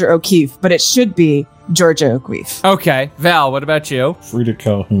it Georgia O'Keeffe, but it should be Georgia O'Keeffe. Okay. Val, what about you? Frida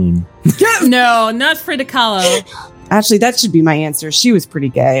Calhoun. No, not Frida Kahlo. Actually, that should be my answer. She was pretty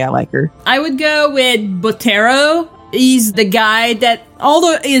gay. I like her. I would go with Botero. He's the guy that all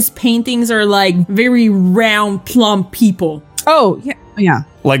of his paintings are like very round, plump people. Oh, yeah.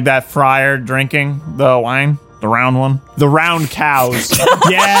 Like that friar drinking the wine? The round one? The round cows.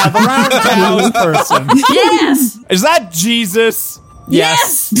 Yeah, the round cows person. Yes! Is that Jesus?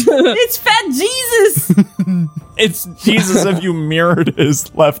 Yes! It's Fat Jesus! It's Jesus if you mirrored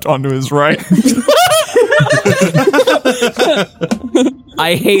his left onto his right.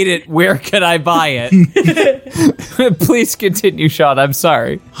 I hate it. Where can I buy it? Please continue, Sean. I'm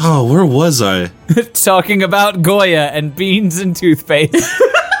sorry. Oh, where was I? Talking about Goya and beans and toothpaste.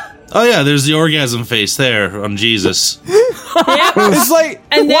 Oh yeah, there's the orgasm face there on Jesus. It's like,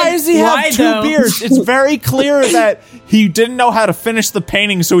 And why then does he why, have two though? beards? It's very clear that he didn't know how to finish the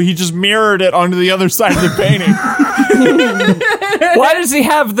painting, so he just mirrored it onto the other side of the painting. Why does he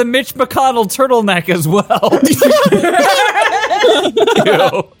have the Mitch McConnell turtleneck as well?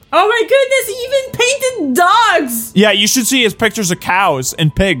 Ew. Oh my goodness, he even painted dogs! Yeah, you should see his pictures of cows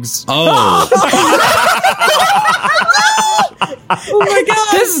and pigs. Oh. Oh my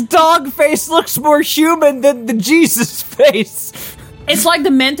god. This dog face looks more human than the Jesus face. It's like the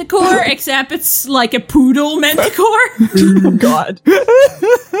Manticore, except it's like a poodle Manticore. Oh god.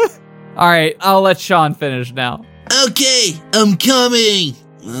 All right, I'll let Sean finish now. Okay, I'm coming.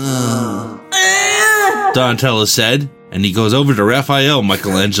 Donatello said, and he goes over to Raphael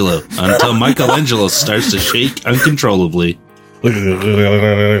Michelangelo until Michelangelo starts to shake uncontrollably,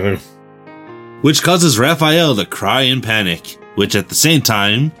 which causes Raphael to cry in panic, which at the same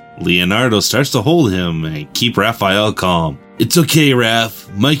time, Leonardo starts to hold him and keep Raphael calm. It's okay,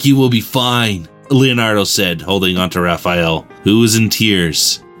 Raph. Mikey will be fine, Leonardo said, holding onto Raphael, who was in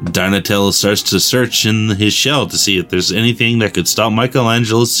tears. Donatello starts to search in his shell to see if there's anything that could stop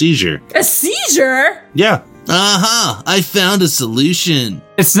Michelangelo's seizure. A seizure? Yeah, Aha! I found a solution.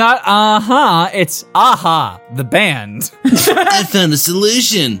 It's not it's Aha, the band. I found a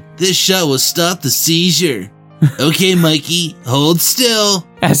solution. This shot will stop the seizure. Okay, Mikey, hold still.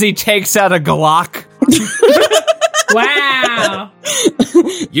 As he takes out a Glock. Wow.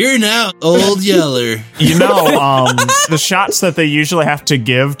 You're now Old Yeller. You know, the shots that they usually have to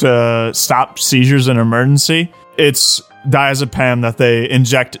give to stop seizures in emergency, it's diazepam that they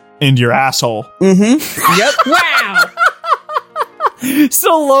inject into your asshole. Mm-hmm. Yep. Wow.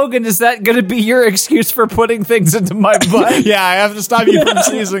 So, Logan, is that going to be your excuse for putting things into my butt? Yeah, I have to stop you from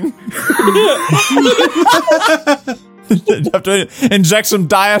seizing. You have to inject some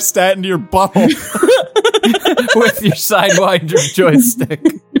Diastat into your butthole. With your Sidewinder joystick.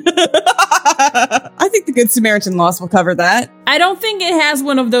 I think the Good Samaritan loss will cover that. I don't think it has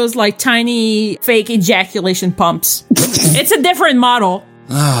one of those like tiny fake ejaculation pumps. It's a different model.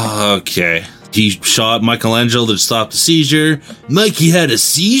 Oh, okay. He shot Michelangelo to stop the seizure. Mikey had a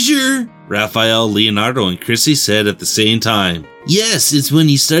seizure? Raphael, Leonardo, and Chrissy said at the same time. Yes, it's when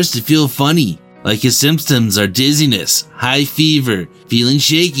he starts to feel funny. Like his symptoms are dizziness, high fever, feeling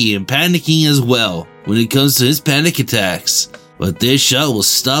shaky, and panicking as well when it comes to his panic attacks. But this shot will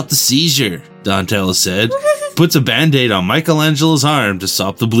stop the seizure, Donatello said. Puts a band-aid on Michelangelo's arm to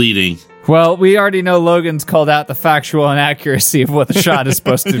stop the bleeding. Well, we already know Logan's called out the factual inaccuracy of what the shot is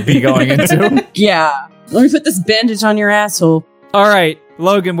supposed to be going into. Yeah. Let me put this bandage on your asshole. All right,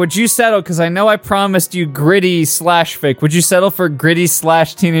 Logan, would you settle? Because I know I promised you gritty/fake. Would you settle for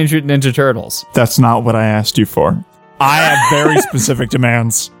gritty/Teenage Mutant Ninja Turtles? That's not what I asked you for. I have very specific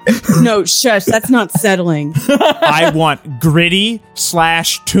demands. No, shush. That's not settling. I want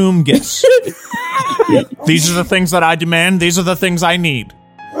gritty/Tombgus. These are the things that I demand. These are the things I need.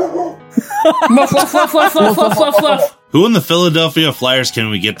 Fluff, fluff, fluff, fluff, fluff, fluff, fluff, fluff. Who in the Philadelphia Flyers can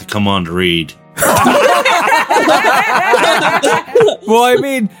we get to come on to read? Well, I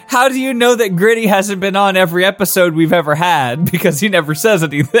mean, how do you know that Gritty hasn't been on every episode we've ever had? Because he never says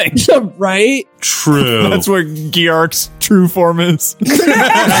anything. Right? True. That's what Geark's true form is.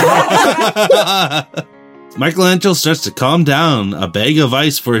 Michelangelo starts to calm down a bag of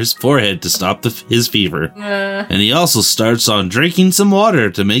ice for his forehead to stop his fever. And he also starts on drinking some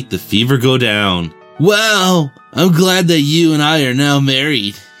water to make the fever go down. Wow, I'm glad that you and I are now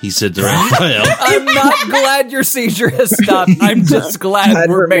married, he said to Raphael. I'm not glad your seizure has stopped. I'm just glad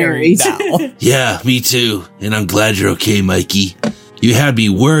we're married now. Yeah, me too. And I'm glad you're okay, Mikey. You had me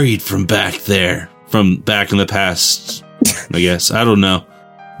worried from back there. From back in the past, I guess. I don't know.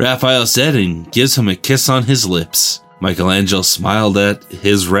 Raphael said and gives him a kiss on his lips. Michelangelo smiled at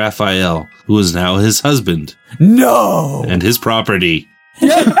his Raphael, who is now his husband. No! And his property.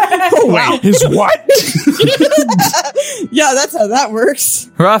 Wait, his what? Yeah, that's how that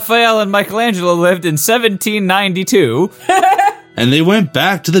works. Raphael and Michelangelo lived in 1792. And they went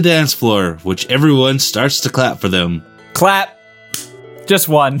back to the dance floor, which everyone starts to clap for them. Clap. Just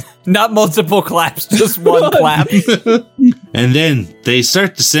one. Not multiple claps, just one clap. And then they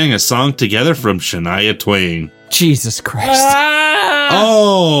start to sing a song together from Shania Twain. Jesus Christ.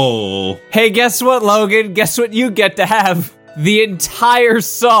 Oh! Hey, guess what, Logan? Guess what you get to have? The entire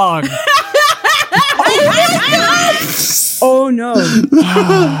song. Oh, no.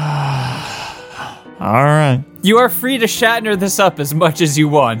 All right. You are free to Shatner this up as much as you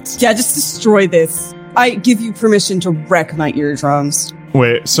want. Yeah, just destroy this. I give you permission to wreck my eardrums.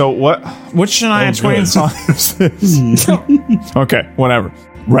 Wait, so what Shania Twain song is this? Okay, whatever.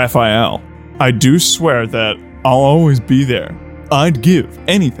 Raphael, I do swear that I'll always be there. I'd give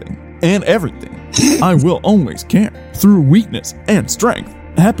anything and everything. I will always care through weakness and strength,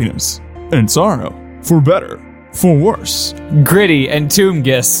 happiness and sorrow, for better, for worse. Gritty and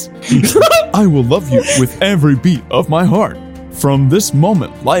Tombgus. I will love you with every beat of my heart. From this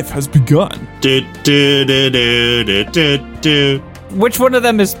moment, life has begun. Which one of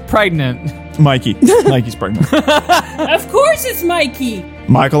them is pregnant? Mikey. Mikey's pregnant. Of course it's Mikey.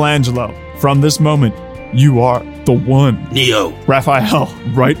 Michelangelo, from this moment, you are the one. Neo. Raphael,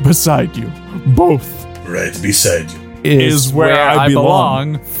 right beside you. Both. Right beside you. Is where I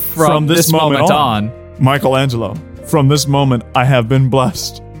belong. From this moment on. Michelangelo, from this moment, I have been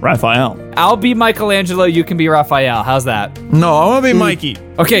blessed. Raphael. I'll be Michelangelo, you can be Raphael. How's that? No, I want to be Mikey.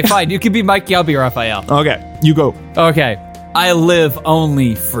 Okay, fine. You can be Mikey, I'll be Raphael. Okay, you go. Okay. I live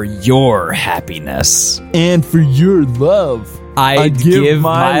only for your happiness. And for your love. I'd give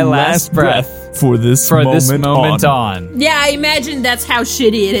my last breath for this moment on. Yeah, I imagine that's how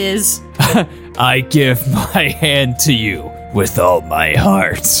shitty it is. I give my hand to you with all my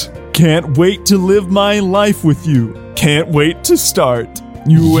heart. Can't wait to live my life with you. Can't wait to start.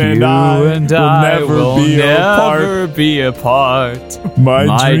 You and I will never be apart.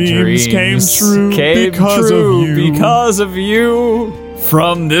 My dreams came true because of you.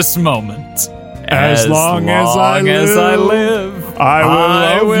 From this moment, as long as I live,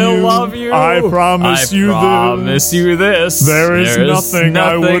 I will love you. I promise you this. There is nothing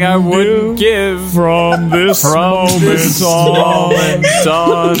I wouldn't give from this moment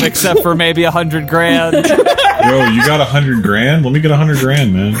on. Except for maybe $100,000. Yo, you got $100,000? Let me get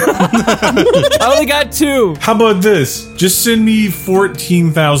 $100,000, man. I only got 2. How about this? Just send me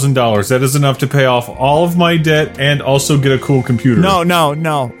 $14,000. That is enough to pay off all of my debt and also get a cool computer.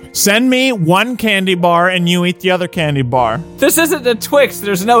 No. Send me 1 candy bar and you eat the other candy bar. This isn't a Twix.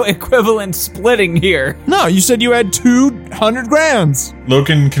 There's no equivalent splitting here. No, you said you had 200 grands.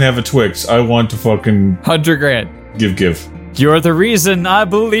 Logan can have a Twix. I want to fucking $100,000. Give. You're the reason I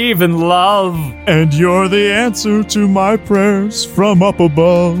believe in love. And you're the answer to my prayers from up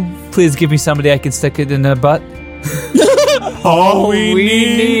above. Please give me somebody I can stick it in the butt. All we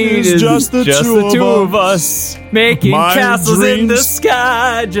need is just the two of us. Making castles in the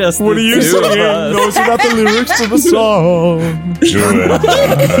sky. What are you singing? Those are not the lyrics to the song.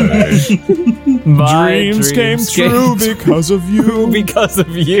 My dreams came true because of you.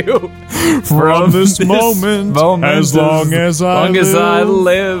 From this moment, as long as I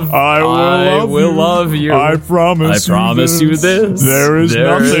live, I will love you. I promise you this. There is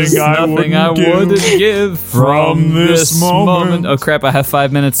nothing I wouldn't give from this moment. Oh crap, I have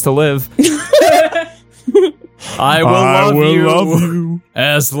 5 minutes to live. I will love you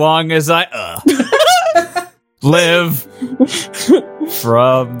as long as I live.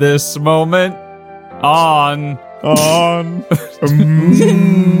 From this moment on. I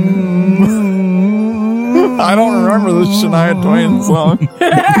don't remember the Shania Twain song.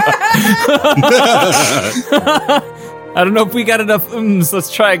 I don't know if we got enough ums. Let's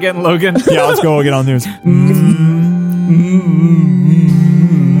try again, Logan. Yeah, let's go again on this.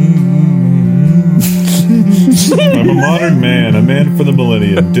 I'm a modern man, a man for the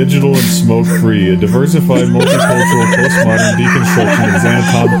millennium, digital and smoke-free, a diversified, multicultural, postmodern deconstruction is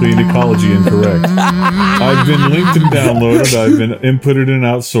anatomically and ecology incorrect. I've been linked and downloaded, I've been inputted and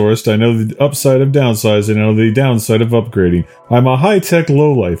outsourced, I know the upside of downsizing, I know the downside of upgrading. I'm a high-tech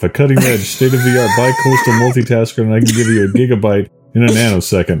lowlife, a cutting-edge, state-of-the-art bi-coastal multitasker, and I can give you a gigabyte in a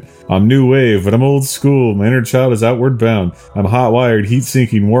nanosecond. I'm new wave, but I'm old school. My inner child is outward bound. I'm hot-wired,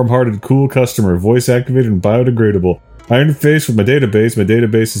 heat-sinking, warm-hearted, cool customer, voice-activated and biodegradable. I interface with my database. My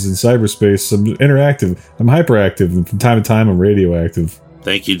database is in cyberspace. I'm interactive. I'm hyperactive, and from time to time, I'm radioactive.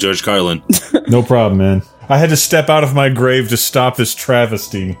 Thank you, George Carlin. No problem, man. I had to step out of my grave to stop this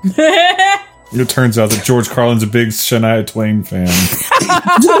travesty. It turns out that George Carlin's a big Shania Twain fan.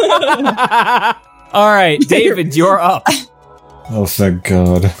 All right, David, you're up. Oh, thank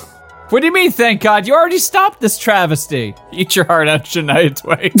God. What do you mean, thank God? You already stopped this travesty. Eat your heart out, Shania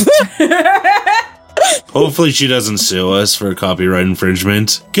Twain. Hopefully she doesn't sue us for copyright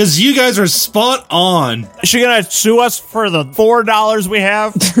infringement. Because you guys are spot on. Is she going to sue us for the $4 we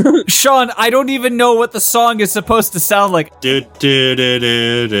have? Sean, I don't even know what the song is supposed to sound like. Do, do, do,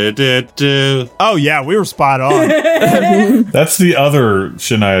 do, do, do, do. Oh, yeah, we were spot on. That's the other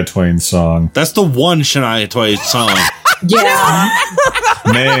Shania Twain song. That's the one Shania Twain song. Yeah.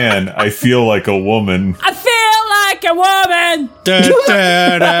 Man, I feel like a woman. I feel like a woman. Da, da,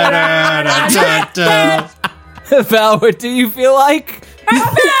 da, da, da, da, da. Val, what do you feel like? I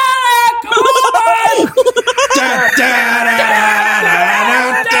feel like a woman. Da, da, da, da,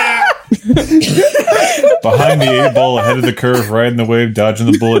 da, da. Behind the 8-ball, ahead of the curve, riding the wave,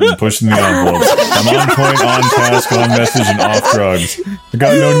 dodging the bullet, and pushing the envelope. I'm on point, on task, on message, and off drugs. I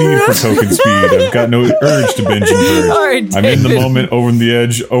got no need for token speed. I've got no urge to binge and purge. Right, I'm in the moment, over the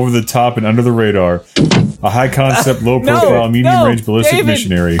edge, over the top, and under the radar. A high-concept, low-profile, medium-range ballistic David.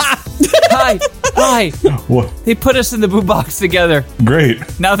 missionary. Hi. What? They put us in the boombox together.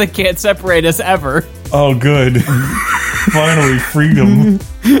 Great. Now they can't separate us ever. Oh, good. Finally, freedom.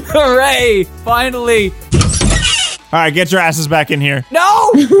 Hooray! Finally. All right, get your asses back in here.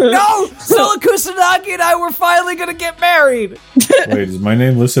 No! Solo Kusanagi and I were finally gonna get married. Wait, is my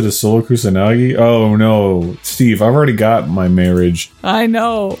name listed as Solo Kusanagi? Oh, no. Steve, I've already got my marriage. I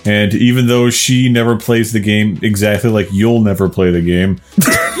know. And even though she never plays the game exactly like you'll never play the game,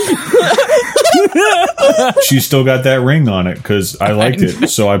 She still got that ring on it because I liked it,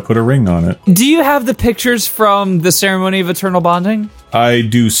 so I put a ring on it. Do you have the pictures from the ceremony of eternal bonding? I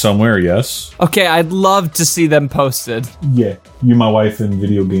do somewhere, yes. Okay, I'd love to see them posted. Yeah, you, my wife, in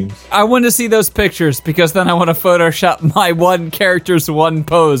video games. I want to see those pictures because then I want to Photoshop my one character's one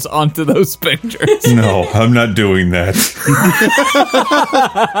pose onto those pictures. No, I'm not doing that.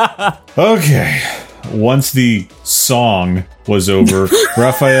 Okay. Once the song was over,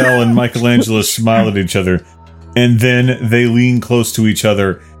 Raphael and Michelangelo smiled at each other, and then they lean close to each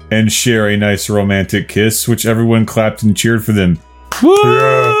other and share a nice romantic kiss, which everyone clapped and cheered for them. Woo!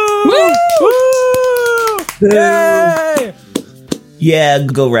 Yay! Yeah,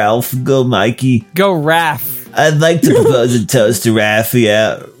 go Ralph, go Mikey. Go Raph. I'd like to propose a toast to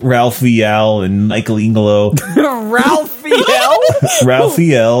Raphael and Michelangelo.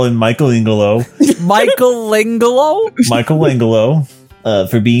 Raphael and Michelangelo. Michelangelo.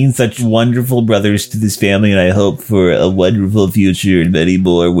 For being such wonderful brothers to this family, and I hope for a wonderful future and many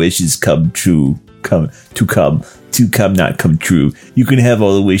more wishes come true. Not come true. You can have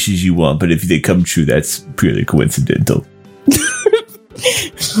all the wishes you want, but if they come true, that's purely coincidental.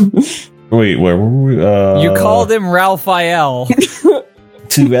 Wait, where were we? You called him Raphael.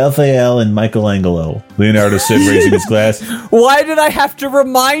 To Raphael and Michelangelo. Leonardo said, raising his glass. Why did I have to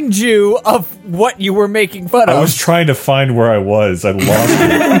remind you of what you were making fun of? I was trying to find where I was. I lost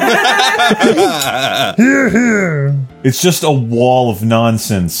it. It's just a wall of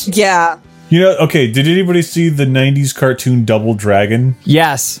nonsense. Yeah. You know, okay, did anybody see the 90s cartoon Double Dragon?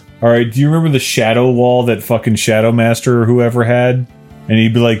 Yes. All right, do you remember the shadow wall that fucking Shadow Master or whoever had? And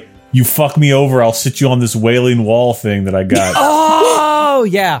he'd be like, you fuck me over, I'll sit you on this wailing wall thing that I got. Oh,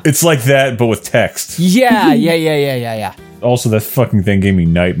 yeah. It's like that, but with text. Yeah. Also, that fucking thing gave me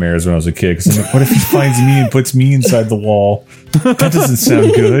nightmares when I was a kid. Because I'm like, what if he finds me and puts me inside the wall? That doesn't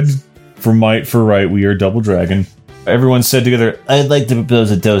sound good. For might, for right, we are Double Dragon. Everyone said together, I'd like to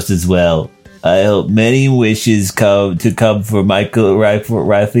propose a toast as well. I hope many wishes come for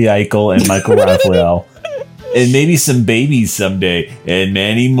Raphael and Michael Raphael. And maybe some babies someday. And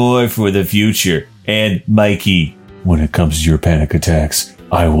many more for the future. And Mikey, when it comes to your panic attacks,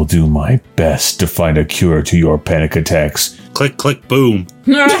 I will do my best to find a cure to your panic attacks. Click, click, boom.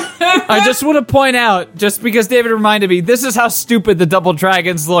 I just want to point out, just because David reminded me, this is how stupid the Double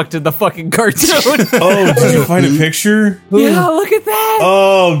Dragons looked in the fucking cartoon. Oh, did you find a picture? Yeah, look at that.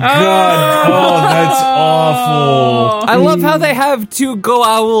 Oh, God. Oh, that's awful. I love how they have two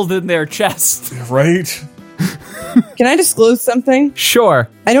Goa'uld in their chest. Right? Can I disclose something? Sure.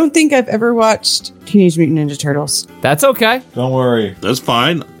 I don't think I've ever watched Teenage Mutant Ninja Turtles. That's okay. Don't worry. That's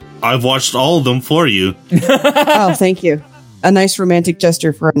fine. I've watched all of them for you. Oh, thank you. A nice romantic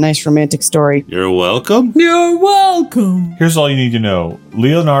gesture for a nice romantic story. You're welcome. You're welcome. Here's all you need to know.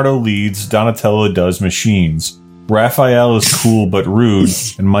 Leonardo leads, Donatello does machines. Raphael is cool but rude,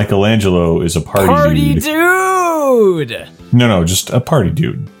 and Michelangelo is a party dude. No, just a party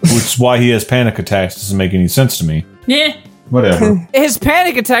dude. Which is why he has panic attacks. Doesn't make any sense to me. Yeah. Whatever. His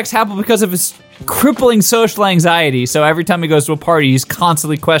panic attacks happen because of his crippling social anxiety, so every time he goes to a party, he's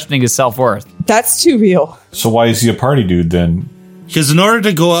constantly questioning his self-worth. That's too real. So why is he a party dude then? Because in order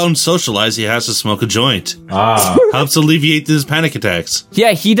to go out and socialize, he has to smoke a joint. Helps alleviate his panic attacks.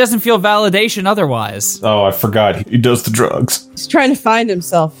 Yeah, he doesn't feel validation otherwise. Oh, I forgot. He does the drugs. He's trying to find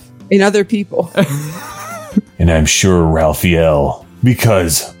himself in other people. And I'm sure Raphael,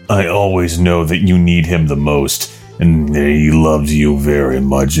 because I always know that you need him the most. And he loves you very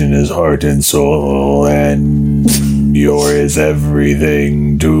much in his heart and soul, and you're his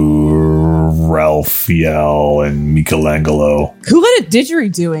everything to Raphael and Michelangelo. Who let a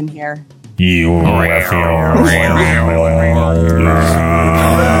didgeridoo in here? You, Raphael.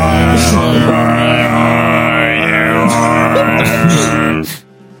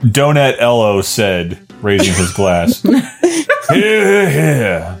 Donut Ello said, raising his glass.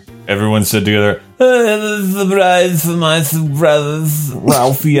 Yeah. Everyone said together, the surprise for my brothers,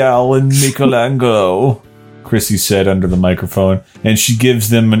 Raphael and Michelangelo, Chrissy said under the microphone, and she gives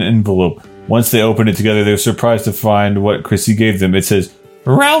them an envelope. Once they open it together, they're surprised to find what Chrissy gave them. It says,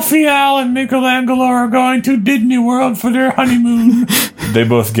 Raphael and Michelangelo are going to Disney World for their honeymoon. They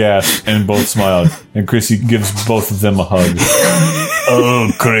both gasped and both smiled, and Chrissy gives both of them a hug.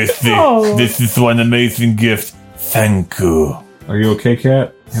 Oh, Chrissy, This is one amazing gift. Thank you. Are you okay,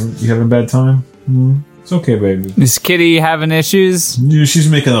 Kat? You having a bad time? It's okay, baby. Is Kitty having issues? Yeah, she's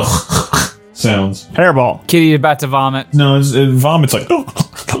making a sounds. Hairball. Kitty about to vomit. No, vomit's like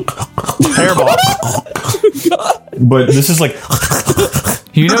Hairball. But this is like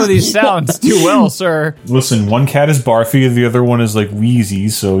You know these sounds too well, sir. Listen, one cat is Barfy, the other one is like Wheezy,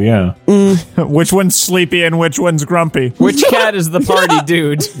 so yeah. Which one's sleepy and which one's grumpy? Which cat is the party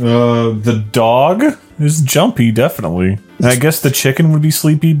dude? The dog is Jumpy, definitely. And I guess the chicken would be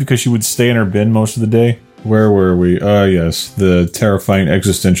Sleepy because she would stay in her bin most of the day. Where were we? Yes, the terrifying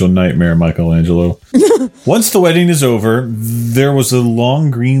existential nightmare, Michelangelo. Once the wedding is over, there was a long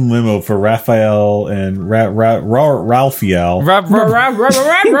green limo for Raphael and Ralphiel.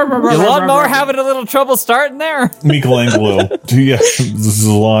 Your lawnmower having a little trouble starting there? Michelangelo. Yeah, this is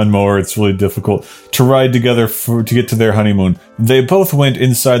a lawnmower. It's really difficult to ride together to get to their honeymoon. They both went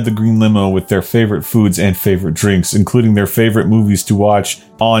inside the green limo with their favorite foods and favorite drinks, including their favorite movies to watch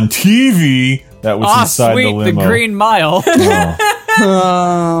on TV. That was inside sweet, the limo. The Green Mile. I'm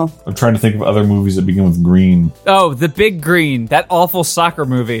trying to think of other movies that begin with green. Oh, The Big Green. That awful soccer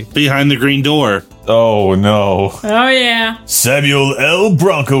movie. Behind the Green Door. Oh, no. Oh, yeah. Samuel L.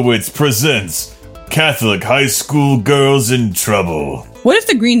 Bronkowitz presents Catholic High School Girls in Trouble. What if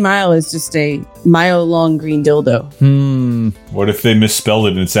the Green Mile is just a mile-long green dildo? What if they misspelled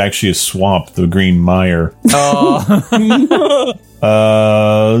it and it's actually a swamp, the Green Mire?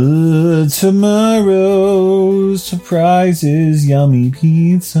 Tomorrow's surprise is yummy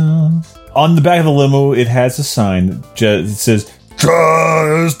pizza. On the back of the limo, it has a sign that says,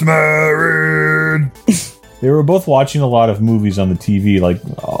 "Just married." They were both watching a lot of movies on the TV, like,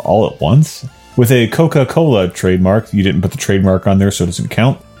 all at once. With a Coca-Cola trademark, you didn't put the trademark on there, so it doesn't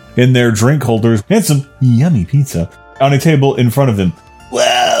count, in their drink holders, and some yummy pizza on a table in front of them.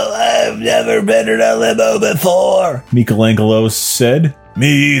 "Well, I've never been in a limo before," Michelangelo said.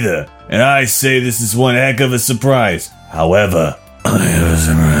 "Me either, and I say this is one heck of a surprise. However, I have a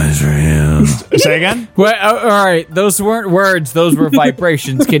surprise for you." Say again? Well, all right, those weren't words, those were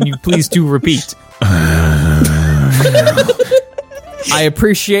vibrations. Can you please do repeat? I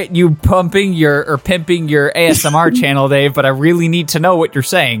appreciate you pimping your ASMR channel, Dave, but I really need to know what you're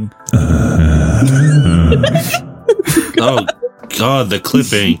saying. Oh, God, the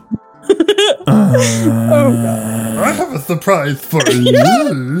clipping. I have a surprise for you.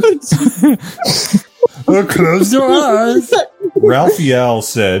 Close your eyes. Ralphiel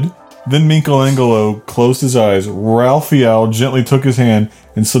said. Then Michelangelo closed his eyes. Ralphiel gently took his hand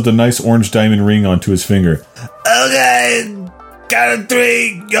and slipped a nice orange diamond ring onto his finger. "Okay, count of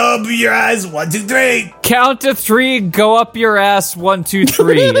 3, go open your eyes, 1, 2, 3. Count to 3, go up your ass, 1, 2,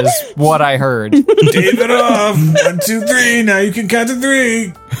 3 is what I heard. David off, 1, 2, 3, now you can count to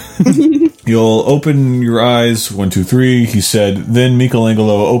 3. "You'll open your eyes, 1, 2, 3, he said. Then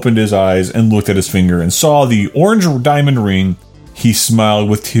Michelangelo opened his eyes and looked at his finger and saw the orange diamond ring. He smiled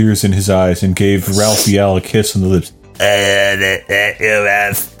with tears in his eyes and gave Ralphiel a kiss on the lips. "I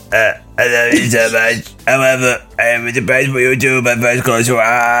love you so much. However, I have a surprise for you too, but first close your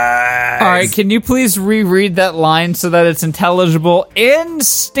eyes." Alright, can you please reread that line so that it's intelligible in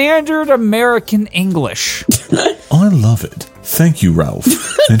standard American English? "I love it. Thank you, Ralph.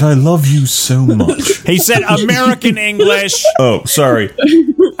 And I love you so much." He said American English. Oh, sorry.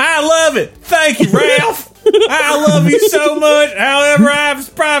 "I love it. Thank you, Ralph. I love you so much. However, I have a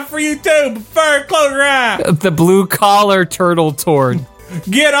surprise for you too, but first close your eyes." The blue collar turtle tord.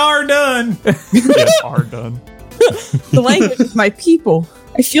 "Get R done." Get R done. The language of my people.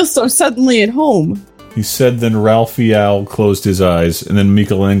 I feel so suddenly at home. He said. Then Ralphiel closed his eyes, and then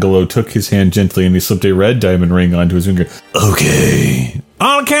Michelangelo took his hand gently and he slipped a red diamond ring onto his finger. "Okay.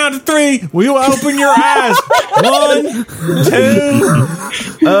 On a count of 3, will you open your eyes? 1, 2,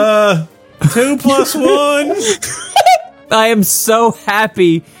 2 plus 1. I am so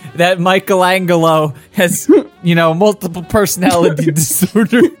happy that Michelangelo has, multiple personality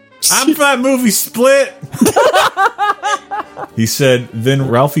disorder. I'm for that movie Split." He said. Then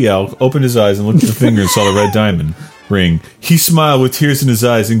Ralphiel opened his eyes and looked at the finger and saw the red diamond ring. He smiled with tears in his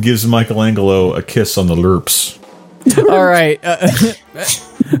eyes and gives Michelangelo a kiss on the lurps. All right.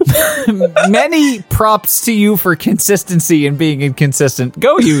 Many props to you for consistency and being inconsistent.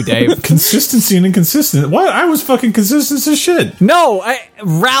 Go you, Dave. Consistency and inconsistent? What? I was fucking consistent as shit. No,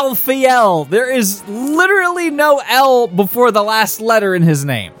 Ralphiel. There is literally no L before the last letter in his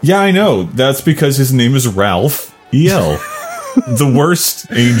name. Yeah, I know. That's because his name is Ralph E.L. The worst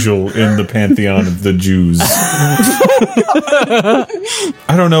angel in the pantheon of the Jews.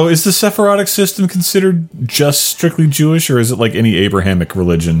 I don't know. Is the Sephirotic system considered just strictly Jewish, or is it like any Abrahamic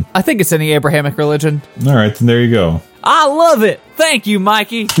religion? I think it's any Abrahamic religion. All right, then there you go. I love it. Thank you,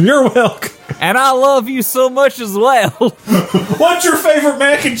 Mikey. You're welcome. And I love you so much as well. What's your favorite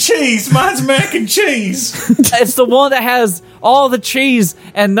mac and cheese? Mine's mac and cheese. It's the one that has all the cheese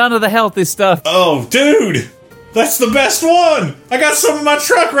and none of the healthy stuff. Oh, dude. That's the best one! I got some in my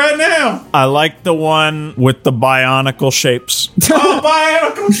truck right now! I like the one with the bionicle shapes. Oh,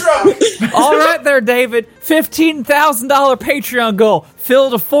 bionicle truck! All right there, David. $15,000 Patreon goal.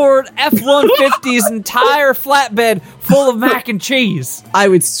 Filled a Ford F-150's entire flatbed full of mac and cheese. I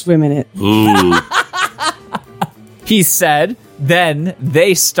would swim in it. Ooh. He said. Then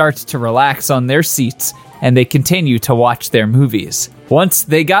they start to relax on their seats and they continue to watch their movies. Once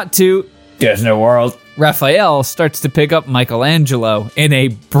they got to Disney World, Raphael starts to pick up Michelangelo in a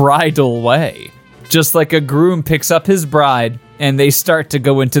bridal way. Just like a groom picks up his bride, and they start to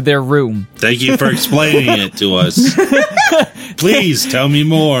go into their room. Thank you for explaining it to us. Please tell me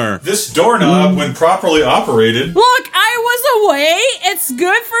more. This doorknob, when properly operated... Look, I was away. It's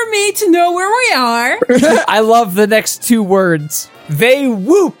good for me to know where we are. I love the next two words. They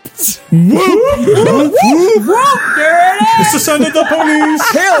whooped. Whoop, whoop, whoop. There it is. It's the sound of the police.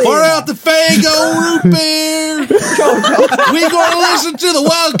 Pour out the Faygo root beer. We gonna listen to the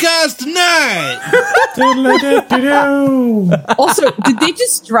Wildcats tonight. Also, did they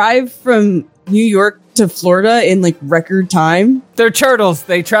just drive from New York to Florida in like record time? They're turtles.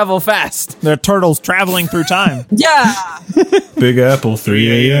 They travel fast. They're turtles traveling through time. Yeah. Big Apple,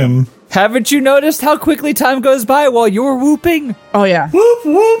 3 a.m. Haven't you noticed how quickly time goes by while you're whooping? Oh, yeah. Whoop,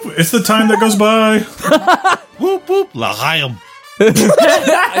 whoop. It's the time that goes by. Whoop, whoop, l'chaim.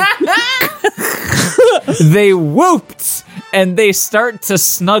 They whooped, and they start to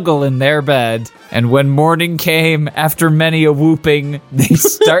snuggle in their bed. And when morning came, after many a whooping, they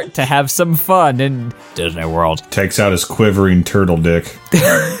start to have some fun in Disney World. Takes out his quivering turtle dick.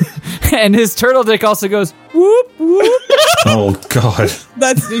 And his turtle dick also goes, whoop, whoop. Oh, God.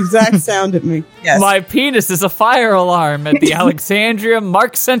 That's the exact sound at me. Yes. My penis is a fire alarm at the Alexandria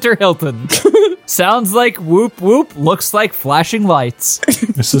Mark Center Hilton. Sounds like whoop, whoop, looks like flashing lights.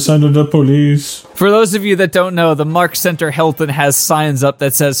 It's the sound of the police. For those of you that don't know, the Mark Center Hilton has signs up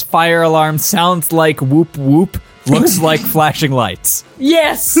that says fire alarm sounds like whoop, whoop, looks like flashing lights.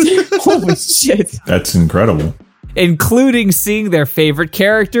 Yes. Holy shit. That's incredible. Including seeing their favorite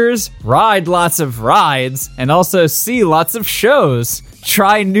characters, ride lots of rides, and also see lots of shows,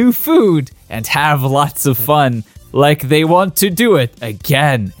 try new food, and have lots of fun. Like they want to do it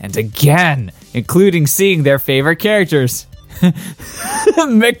again and again, including seeing their favorite characters.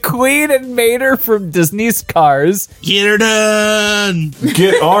 McQueen and Mater from Disney's Cars. Get her done.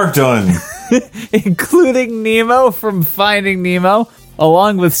 Get our done. Including Nemo from Finding Nemo,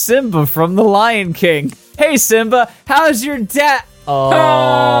 along with Simba from The Lion King. Hey Simba, how's your dad?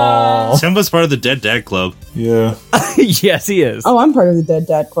 Oh, Simba's part of the Dead Dad Club. Yeah. Yes, he is. Oh, I'm part of the Dead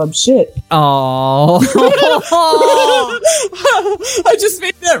Dad Club. Shit. Oh, I just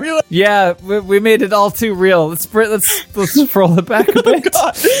made that real. yeah, we made it all too real. Let's roll it back a bit.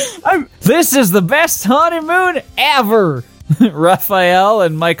 This is the best honeymoon ever. Raphael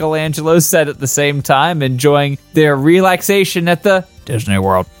and Michelangelo said at the same time, enjoying their relaxation at the Disney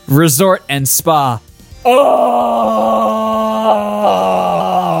World Resort and Spa. Oh!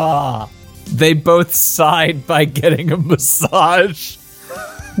 They both sighed by getting a massage.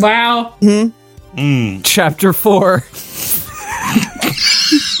 Wow. Chapter 4.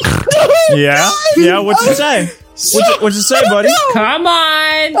 Yeah? Yeah, what'd you say? What'd you say, buddy? Come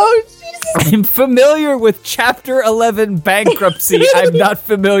on. Oh, Jesus. I'm familiar with Chapter 11 bankruptcy. I'm not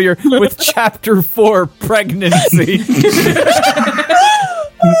familiar with Chapter 4 pregnancy.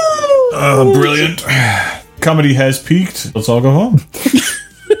 Brilliant. Comedy has peaked. Let's all go home.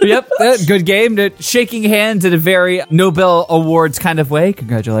 Yep, good game. Shaking hands in a very Nobel Awards kind of way.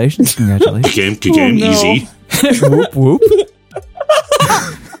 Congratulations. Good game, easy. Whoop, whoop.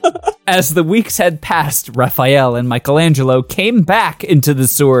 As the weeks had passed, Raphael and Michelangelo came back into the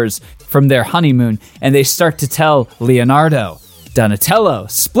sewers from their honeymoon, and they start to tell Leonardo, Donatello,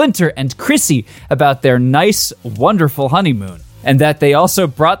 Splinter, and Chrissy about their nice, wonderful honeymoon, and that they also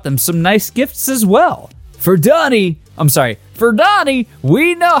brought them some nice gifts as well. For Donnie,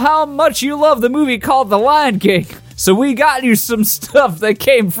 we know how much you love the movie called The Lion King, so we got you some stuff that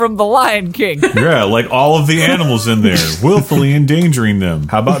came from The Lion King. Yeah, like all of the animals in there, willfully endangering them.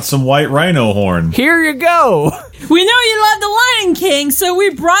 How about some white rhino horn? Here you go. We know you love The Lion King, so we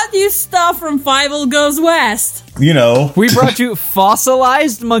brought you stuff from Fievel Goes West. You know. We brought you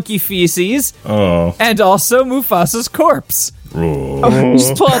fossilized monkey feces. Oh. And also Mufasa's corpse. Oh, you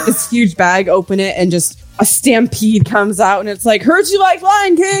just pull out this huge bag, open it, and just a stampede comes out, and it's like, heard you like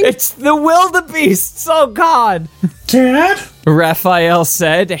Lion King? It's the wildebeests. Oh, God. Dad? Raphael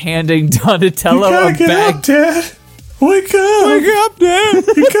said, handing Donatello a bag. Dad. Wake up! Wake up, Dad!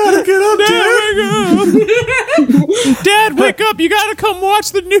 You gotta get up, Dad! Dad, wake up! You gotta come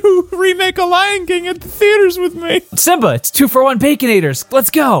watch the new remake of Lion King at the theaters with me. Simba, it's 2-for-1 Baconators. Let's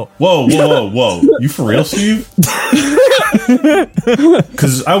go. Whoa. You for real, Steve?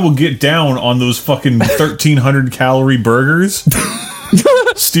 Because I will get down on those fucking 1,300 calorie burgers.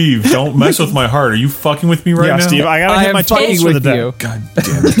 Steve, don't mess with my heart. Are you fucking with me right now? Yeah, Steve, I gotta hit my toes for the day. you. God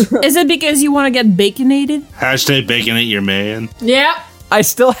damn it. Is it because you want to get baconated? Hashtag baconate your man. Yep. I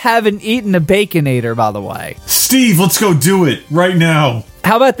still haven't eaten a Baconator, by the way. Steve, let's go do it right now.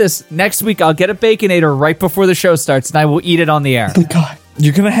 How about this? Next week, I'll get a Baconator right before the show starts, and I will eat it on the air. God.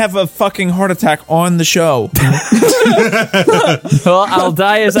 You're gonna have a fucking heart attack on the show. Well, I'll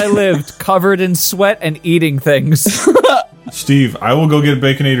die as I lived, covered in sweat and eating things. Steve, I will go get a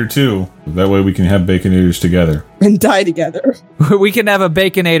Baconator too. That way we can have Baconators together. And die together. We can have a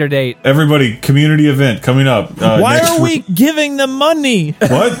Baconator date. Everybody, community event coming up. Why next are we giving them money?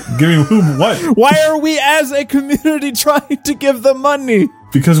 What? Giving whom what? Why are we as a community trying to give them money?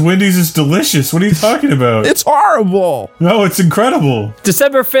 Because Wendy's is delicious. What are you talking about? It's horrible. No, it's incredible.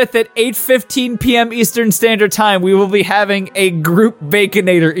 December 5th at 8:15 p.m. Eastern Standard Time, we will be having a group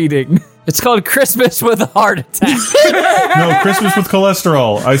Baconator eating. It's called Christmas with a Heart Attack. No, Christmas with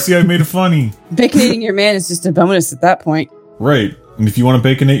cholesterol. I see I made it funny. Baconating your man is just a bonus at that point. Right. And if you want to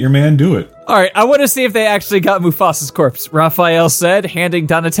baconate your man, do it. All right, I want to see if they actually got Mufasa's corpse, Raphael said, handing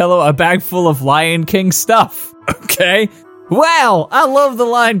Donatello a bag full of Lion King stuff. Okay. Wow, I love the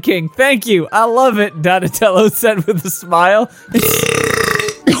Lion King. Thank you. I love it, Donatello said with a smile.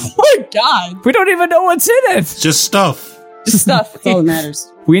 Oh my god. We don't even know what's in it. Just stuff. Just stuff. That's all that matters.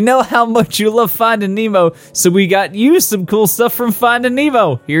 We know how much you love Finding Nemo, so we got you some cool stuff from Finding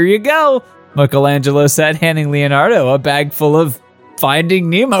Nemo. Here you go, Michelangelo said, handing Leonardo a bag full of Finding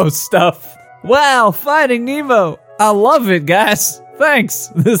Nemo stuff. Wow, Finding Nemo. I love it, guys. Thanks.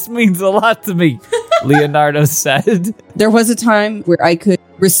 This means a lot to me, Leonardo said. There was a time where I could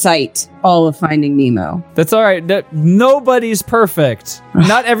recite all of Finding Nemo. That's all right. Nobody's perfect.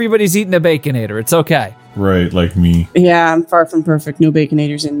 Not everybody's eating a Baconator. It's okay. Right, like me. Yeah, I'm far from perfect. No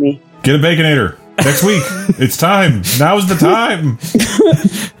Baconators in me. Get a Baconator. Next week. It's time. Now's the time.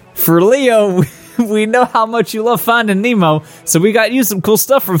 For Leo, we know how much you love Finding Nemo, so we got you some cool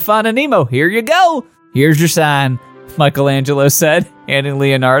stuff from Finding Nemo. Here you go. Here's your sign, Michelangelo said, handing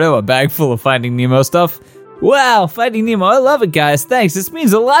Leonardo a bag full of Finding Nemo stuff. Wow, Finding Nemo, I love it, guys. Thanks, this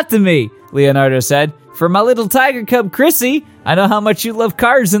means a lot to me, Leonardo said. For my little tiger cub, Chrissy, I know how much you love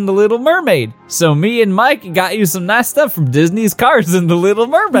Cars and the Little Mermaid. So me and Mike got you some nice stuff from Disney's Cars and the Little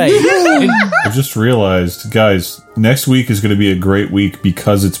Mermaid. I just realized, guys, next week is going to be a great week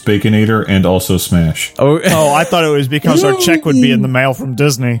because it's Baconator and also Smash. Oh, I thought it was because our check would be in the mail from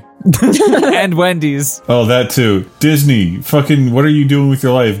Disney. And Wendy's. Oh, that too. Disney, fucking, what are you doing with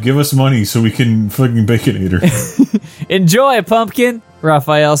your life? Give us money so we can fucking Baconator. Enjoy, pumpkin,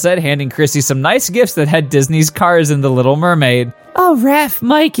 Raphael said, handing Chrissy some nice gifts that had Disney's Cars and the Little Mermaid. Oh, Raph,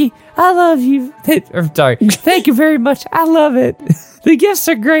 Mikey, I love you. Sorry. Thank you very much. I love it. The gifts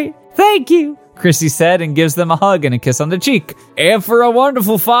are great. Thank you, Chrissy said, and gives them a hug and a kiss on the cheek. And for a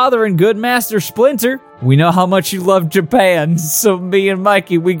wonderful father and good master, Splinter, we know how much you love Japan. So me and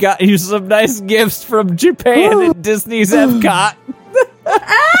Mikey, we got you some nice gifts from Japan at Disney's Epcot.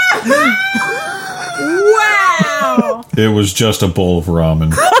 Wow! It was just a bowl of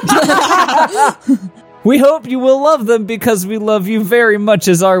ramen. We hope you will love them because we love you very much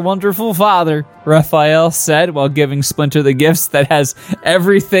as our wonderful father, Raphael said while giving Splinter the gifts that has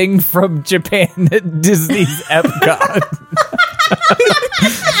everything from Japan at Disney's Epcot.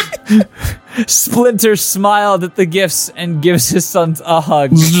 Splinter smiled at the gifts and gives his sons a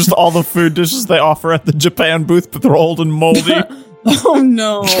hug. This is just all the food dishes they offer at the Japan booth, but they're old and moldy. Oh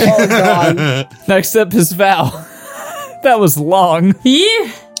no. Oh god. Next up is Val. That was long.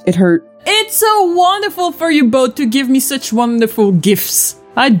 Yeah. It hurt. It's so wonderful for you both to give me such wonderful gifts.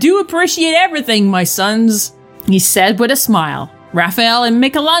 I do appreciate everything, my sons, he said with a smile. Raphael and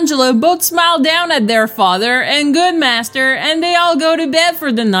Michelangelo both smiled down at their father and good master, and they all go to bed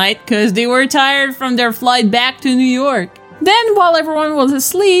for the night because they were tired from their flight back to New York. Then, while everyone was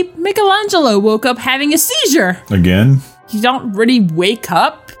asleep, Michelangelo woke up having a seizure. Again? You don't really wake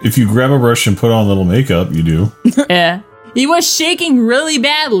up? If you grab a brush and put on a little makeup, you do. Yeah. He was shaking really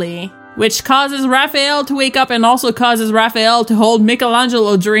badly, which causes Raphael to wake up and also causes Raphael to hold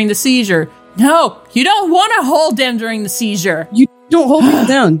Michelangelo during the seizure. No, you don't want to hold them during the seizure. You don't hold people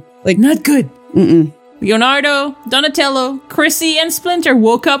down. Like, not good. Mm-mm. Leonardo, Donatello, Chrissy, and Splinter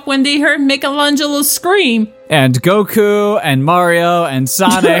woke up when they heard Michelangelo scream. And Goku and Mario and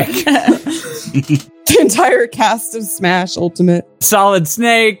Sonic. And entire cast of Smash Ultimate. Solid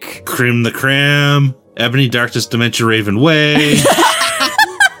Snake. Crim the Cram. Ebony Darkness Dementia Raven Way.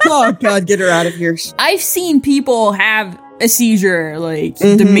 Oh god, get her out of here. I've seen people have a seizure, like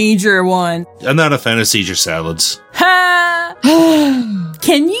the major one. I'm not a fan of seizure salads. Ha!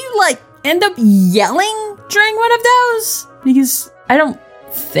 Can you, like, end up yelling during one of those? Because I don't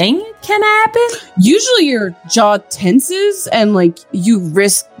think it can happen. Usually your jaw tenses and, like, you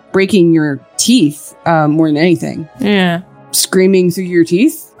risk breaking your teeth more than anything. Yeah. Screaming through your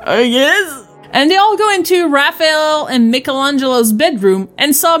teeth? I guess. And they all go into Raphael and Michelangelo's bedroom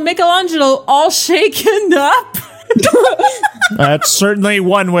and saw Michelangelo all shaken up. That's certainly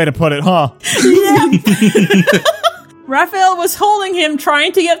one way to put it, huh? Yeah. Raphael was holding him,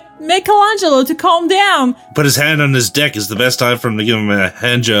 trying to get Michelangelo to calm down. Put his hand on his deck is the best time for him to give him a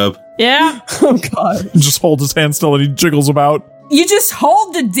hand job. Yeah. Oh, God. Just hold his hand still and he jiggles about. You just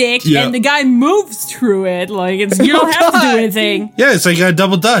hold the dick and the guy moves through it. Like, you don't have to do anything. Yeah, it's like a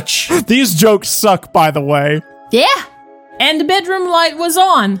double Dutch. These jokes suck, by the way. Yeah. And the bedroom light was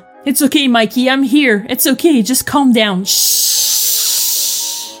on. It's okay, Mikey. I'm here. It's okay. Just calm down. Shh.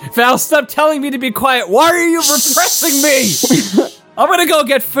 Val, stop telling me to be quiet. Why are you repressing me? I'm gonna go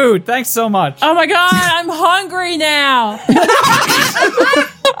get food. Thanks so much. Oh my god, I'm hungry now.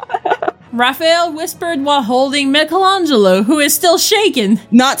 Raphael whispered while holding Michelangelo, who is still shaken.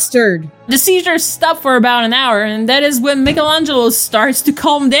 Not stirred. The seizure stopped for about an hour, and that is when Michelangelo starts to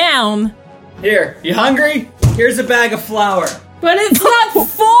calm down. Here, you hungry? Here's a bag of flour. But it's not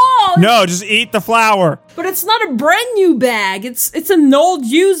full! No, just eat the flour. But it's not a brand new bag. It's an old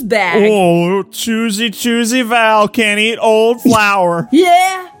used bag. Oh, choosy Val can't eat old flour.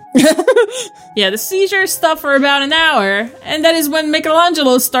 Yeah. Yeah, the seizure stopped for about an hour, and that is when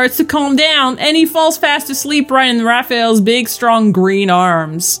Michelangelo starts to calm down, and he falls fast asleep right in Raphael's big, strong green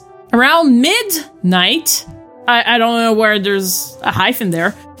arms. Around midnight, I don't know where there's a hyphen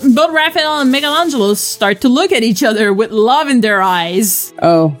there, but Raphael and Michelangelo start to look at each other with love in their eyes.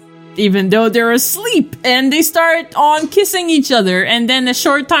 Oh. Even though they're asleep, and they start on kissing each other, and then a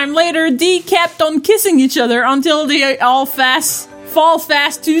short time later, they kept on kissing each other until they all fall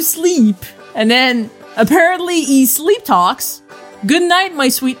fast to sleep. And then, apparently, he sleep talks. Good night, my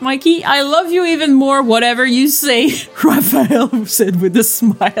sweet Mikey. I love you even more, whatever you say, Raphael said with a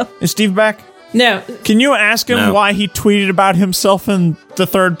smile. Is Steve back? No. Can you ask him why he tweeted about himself in the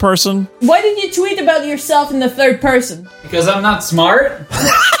third person? Why did you tweet about yourself in the third person? Because I'm not smart?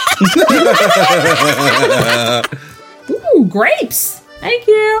 Ooh, grapes. Thank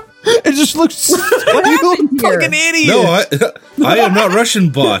you. It just looks you look like an idiot. No, I am not Russian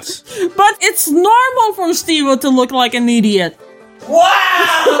bot. But it's normal for Steve to look like an idiot.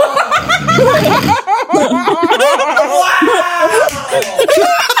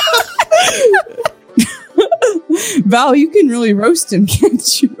 Val, you can really roast him,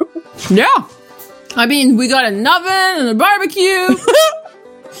 can't you? Yeah. I mean, we got an oven and a barbecue.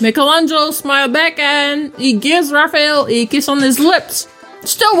 Michelangelo smiled back and he gives Raphael a kiss on his lips.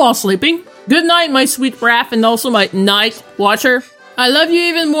 Still while sleeping. Good night, my sweet Raph, and also my night watcher. I love you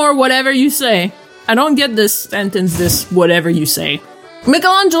even more, whatever you say. I don't get this sentence, this whatever you say.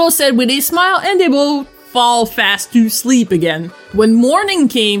 Michelangelo said with a smile, and they both fall fast to sleep again. When morning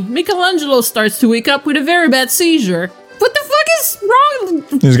came, Michelangelo starts to wake up with a very bad seizure. What the fuck is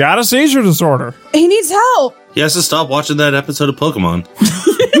wrong? He's got a seizure disorder. He needs help. He has to stop watching that episode of Pokemon.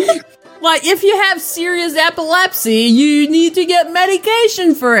 Like, if you have serious epilepsy, you need to get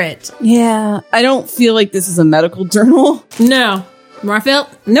medication for it. Yeah, I don't feel like this is a medical journal. No. Raphael?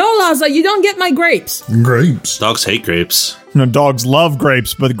 No, Laza, you don't get my grapes. Grapes. Dogs hate grapes. No, dogs love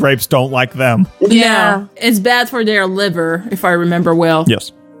grapes, but grapes don't like them. Yeah. It's bad for their liver, if I remember well.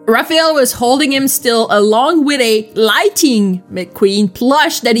 Yes. Raphael was holding him still, along with a Lightning McQueen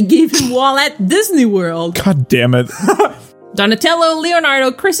plush that he gave him while at Disney World. God damn it. Donatello,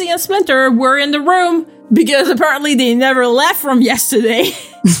 Leonardo, Chrissy, and Splinter were in the room because apparently they never left from yesterday.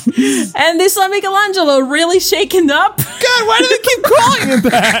 And they saw Michelangelo really shaken up. God, why do they keep calling it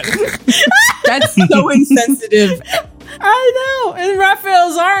that? That's so insensitive. I know. In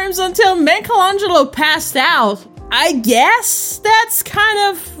Raphael's arms until Michelangelo passed out. I guess that's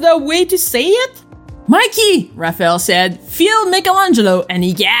kind of the way to say it. Mikey, Raphael said, feel Michelangelo, and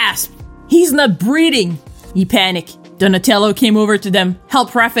he gasped. He's not breathing. He panicked. Donatello came over to them,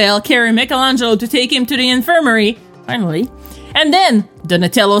 helped Raphael carry Michelangelo to take him to the infirmary, finally. And then,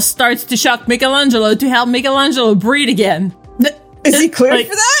 Donatello starts to shock Michelangelo to help Michelangelo breathe again. Is he cleared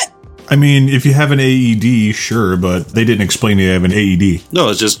for that? I mean, if you have an AED, sure, but they didn't explain you have an AED. No,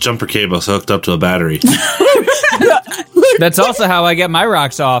 it's just jumper cables hooked up to a battery. That's also how I get my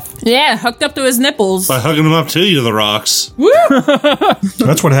rocks off. Yeah, hooked up to his nipples. By hooking them up to you, the rocks.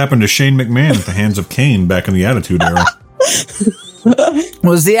 That's what happened to Shane McMahon at the hands of Kane back in the Attitude Era.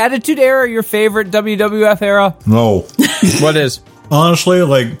 Was the Attitude Era your favorite WWF era? No. What is? Honestly,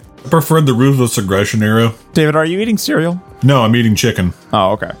 like, I preferred the Ruthless Aggression era. David, are you eating cereal? No, I'm eating chicken.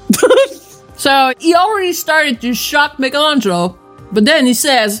 Oh, okay. So he already started to shock Michelangelo, but then he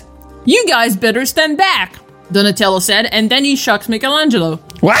says, "You guys better stand back," Donatello said, and then he shocks Michelangelo.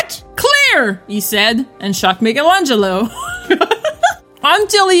 What? "Clear," he said, and shocked Michelangelo.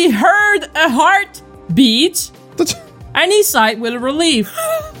 Until he heard a heart beat, and he sighed with relief.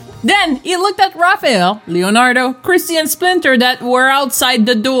 Then he looked at Raphael, Leonardo, Christy, and Splinter that were outside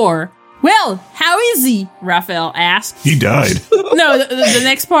the door. "Well, how is he?" Raphael asked. He died. No, the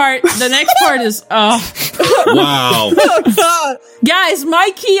next part is, Wow. guys,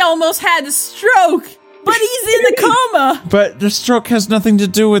 Mikey almost had a stroke, but he's in a coma. But the stroke has nothing to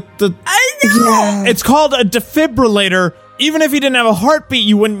do with the... I know. It's called a defibrillator. Even if he didn't have a heartbeat,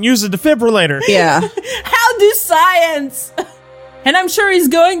 you wouldn't use a defibrillator. Yeah. How do science? And I'm sure he's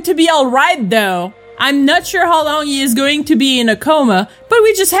going to be alright though. I'm not sure how long he is going to be in a coma, but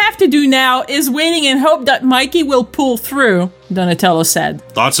we just have to do now is waiting and hope that Mikey will pull through, Donatello said.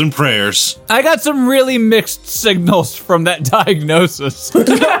 Thoughts and prayers. I got some really mixed signals from that diagnosis.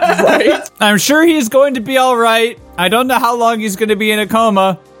 Right? I'm sure he's going to be all right. I don't know how long he's going to be in a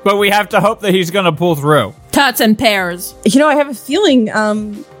coma, but we have to hope that he's going to pull through. Tots and pears. You know, I have a feeling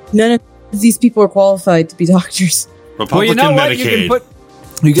none of these people are qualified to be doctors. Republican Well, you know what? Medicaid.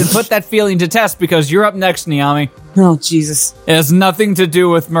 You can put that feeling to test because you're up next, Niami. Oh, Jesus. It has nothing to do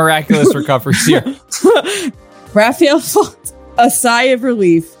with miraculous recoveries here. Raphael felt a sigh of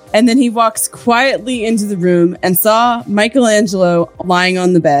relief, and then he walks quietly into the room and saw Michelangelo lying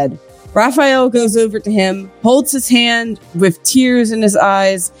on the bed. Raphael goes over to him, holds his hand with tears in his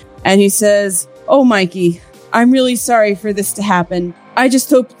eyes, and he says, "Oh, Mikey, I'm really sorry for this to happen. I just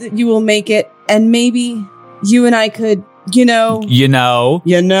hope that you will make it, and maybe you and I could, you know. Oh. You know.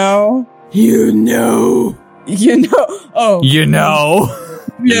 Uno. Oh, damn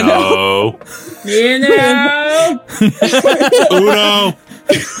it!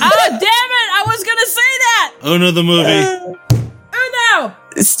 I was gonna say that! Uno the movie. Uno!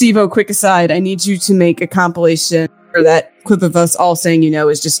 Steve-O, quick aside, I need you to make a compilation where that clip of us all saying, you know,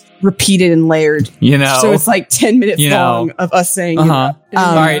 is just repeated and layered. You know. So it's like 10 minutes You know. long of us saying, Uh-huh. you know.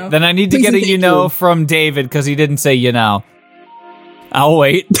 All right, then I need to please get a and you thank know you. from David because he didn't say you know. I'll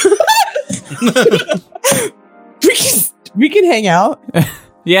wait. We can hang out.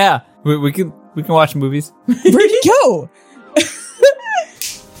 Yeah, we can watch movies. Where'd he go?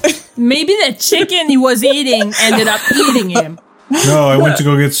 Maybe the chicken he was eating ended up eating him. No, I went to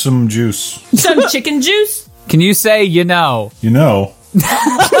go get some juice. Some chicken juice? Can you say you know? You know.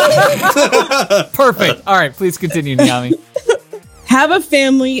 Perfect. All right, please continue, Niami. Have a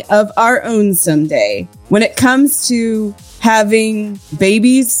family of our own someday. When it comes to having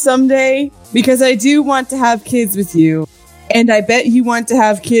babies someday, because I do want to have kids with you, and I bet you want to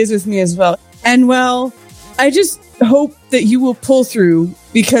have kids with me as well. And well, I just hope that you will pull through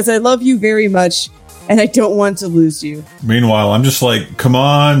because I love you very much and I don't want to lose you. Meanwhile, I'm just like, come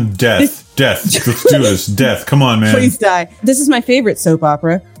on, death. Let's do this. Death. Come on, man. Please die. This is my favorite soap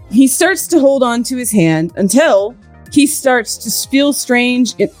opera. He starts to hold on to his hand until he starts to feel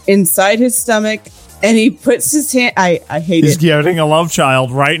strange inside his stomach, and he puts his hand... I hate He's it. getting a love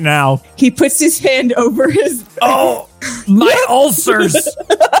child right now. He puts his hand over his... Oh, my ulcers.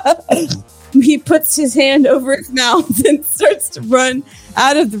 He puts his hand over his mouth and starts to run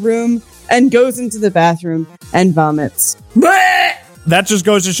out of the room and goes into the bathroom and vomits. That just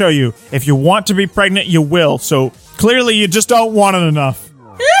goes to show you, if you want to be pregnant, you will. So clearly you just don't want it enough.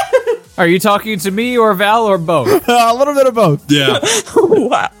 Are you talking to me or Val or both? A little bit of both. Yeah.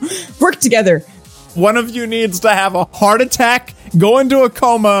 Wow. Work together. One of you needs to have a heart attack, go into a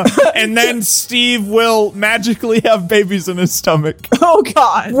coma, and then Steve will magically have babies in his stomach. Oh,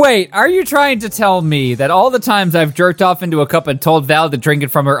 God. Wait, are you trying to tell me that all the times I've jerked off into a cup and told Val to drink it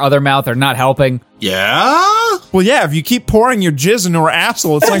from her other mouth are not helping? Yeah? Well, yeah, if you keep pouring your jizz into her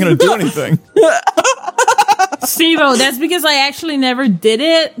asshole, it's not going to do anything. Steve-O, that's because I actually never did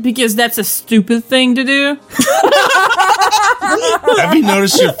it, because that's a stupid thing to do. Have you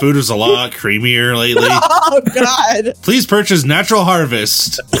noticed your food is a lot creamier lately? Oh, God. Please purchase Natural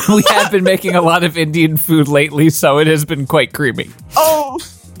Harvest. We have been making a lot of Indian food lately, so it has been quite creamy. Oh.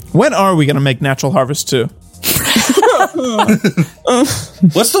 When are we going to make Natural Harvest 2?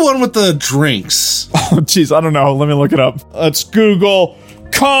 What's the one with the drinks? Oh, jeez, I don't know. Let me look it up. Let's Google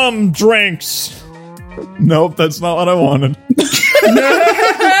cum drinks. Nope, that's not what I wanted.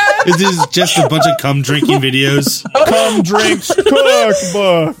 Is this just a bunch of cum drinking videos? Cum drinks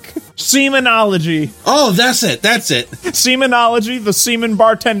cookbook. Semenology. Oh, that's it. Semenology, the Semen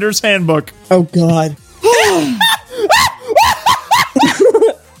Bartender's Handbook. Oh, God.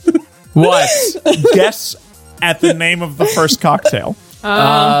 What? Guess at the name of the first cocktail.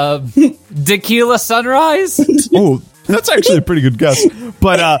 Tequila Sunrise? Oh, that's actually a pretty good guess.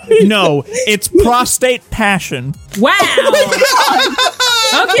 But no, it's Prostate Passion. Wow.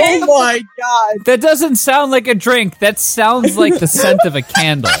 Okay. Oh, my God. That doesn't sound like a drink. That sounds like the scent of a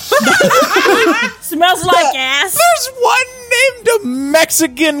candle. Smells like ass. There's one named a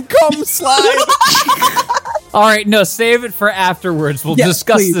Mexican cum slide. All right, no, save it for afterwards. We'll Yes,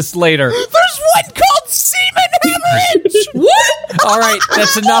 discuss please. this later. There's one called Semen Hemorrhage. What? All right,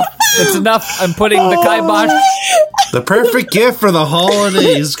 that's enough. That's enough. I'm putting the kibosh. The perfect gift for the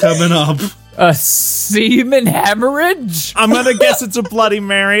holidays coming up. A semen hemorrhage? I'm gonna guess it's a Bloody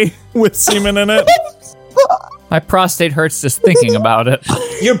Mary with semen in it. My prostate hurts just thinking about it.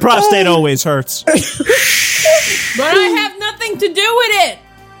 Your prostate always hurts. But I have nothing to do with it.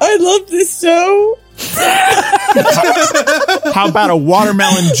 I love this show. How about a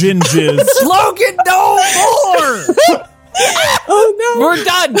watermelon gin jizz? Logan, no more! Oh, no. We're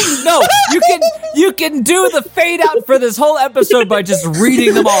done. No, you can do the fade out for this whole episode by just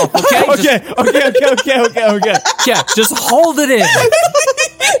reading them off. Okay. Okay. Yeah, just hold it in.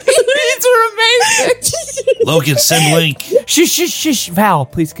 These are amazing. Logan, send link. Shush. Val,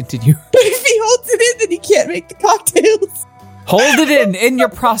 please continue. If he holds it in, then he can't make the cocktails. Hold it in your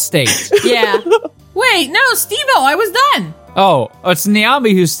prostate. Yeah. Wait, no, Steve-O, I was done. Oh, it's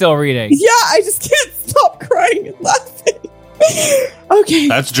Niami who's still reading. Yeah, I just can't stop crying and laughing. Okay.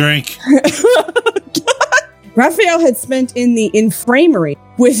 That's drink. Raphael had spent in the infirmary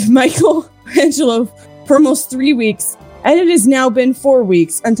with Michelangelo for almost 3 weeks, and it has now been 4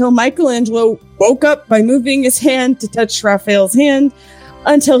 weeks until Michelangelo woke up by moving his hand to touch Raphael's hand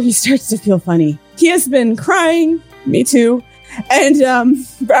until he starts to feel funny. He has been crying, me too, and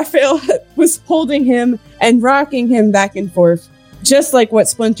Raphael was holding him and rocking him back and forth, just like what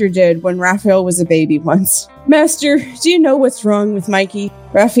Splinter did when Raphael was a baby once. Master, do you know what's wrong with Mikey?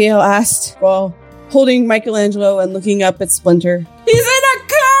 Raphael asked while holding Michelangelo and looking up at Splinter. He's in a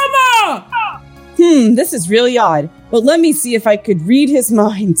coma! This is really odd, but let me see if I could read his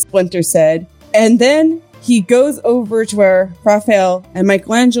mind, Splinter said. And then he goes over to where Raphael and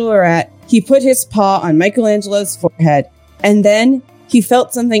Michelangelo are at. He put his paw on Michelangelo's forehead, and then he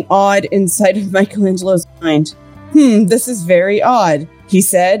felt something odd inside of Michelangelo's mind. This is very odd, he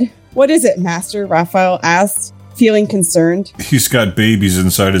said. What is it, Master? Raphael asked, feeling concerned. He's got babies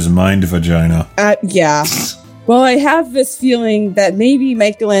inside his mind vagina. Yeah. Well, I have this feeling that maybe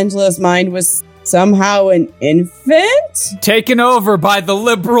Michelangelo's mind was somehow an infant? Taken over by the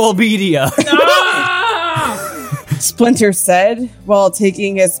liberal media. Splinter said, while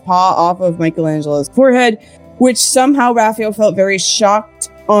taking his paw off of Michelangelo's forehead, which somehow Raphael felt very shocked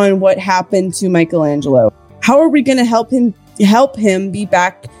on what happened to Michelangelo. How are we going to help him be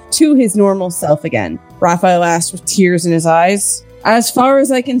back to his normal self again? Raphael asked with tears in his eyes. As far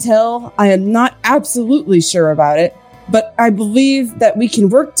as I can tell, I am not absolutely sure about it, but I believe that we can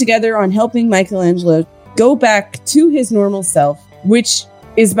work together on helping Michelangelo go back to his normal self, which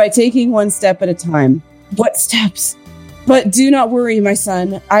is by taking one step at a time. What steps? But do not worry, my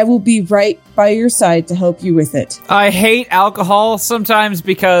son. I will be right by your side to help you with it. I hate alcohol sometimes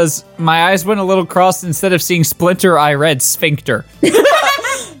because my eyes went a little crossed. Instead of seeing Splinter, I read Sphincter.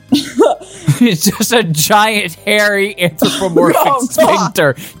 It's just a giant, hairy, anthropomorphic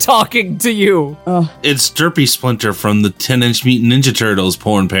sphincter talking to you. It's Derpy Splinter from the 10-Inch Mutant Ninja Turtles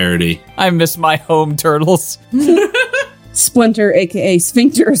porn parody. I miss my home turtles. Splinter, aka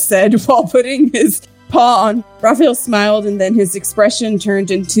Sphincter, said while putting his paw on. Raphael smiled, and then his expression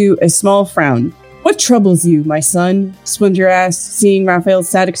turned into a small frown. What troubles you, my son? Splinter asked, seeing Raphael's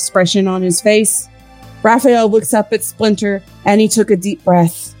sad expression on his face. Raphael looks up at Splinter, and he took a deep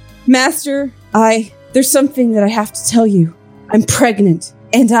breath. Master, there's something that I have to tell you. I'm pregnant,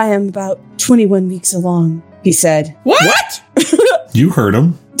 and I am about 21 weeks along, he said. What? You heard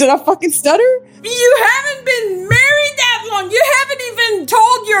him. Did I fucking stutter? You haven't been married that long. You haven't even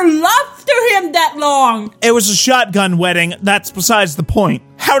told your love to him that long. It was a shotgun wedding. That's besides the point.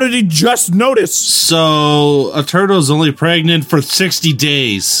 How did he just notice? So, a turtle's only pregnant for 60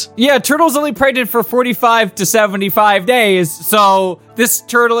 days. Yeah, turtle's only pregnant for 45 to 75 days, so this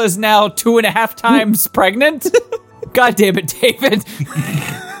turtle is now 2.5 times pregnant? God damn it, David.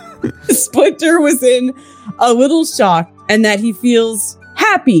 Splinter was in a little shock, and that he feels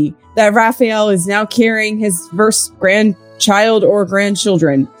happy that Raphael is now carrying his first grandchild or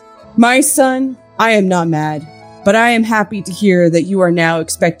grandchildren. My son, I am not mad, but I am happy to hear that you are now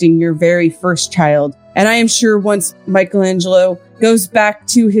expecting your very first child. And I am sure once Michelangelo goes back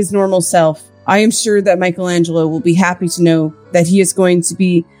to his normal self, I am sure that Michelangelo will be happy to know that he is going to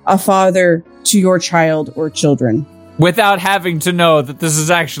be a father to your child or children. Without having to know that this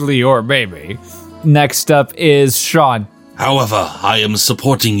is actually your baby. Next up is Sean. However, I am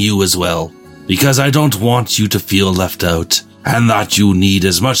supporting you as well, because I don't want you to feel left out, and that you need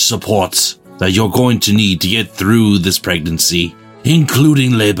as much support that you're going to need to get through this pregnancy,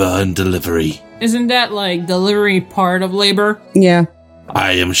 including labor and delivery. Isn't that like delivery part of labor? Yeah.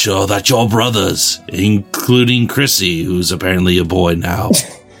 I am sure that your brothers, including Chrissy, who's apparently a boy now,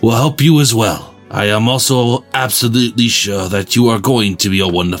 will help you as well. I am also absolutely sure that you are going to be a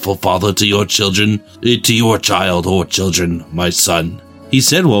wonderful father to your children, to your child or children, my son. He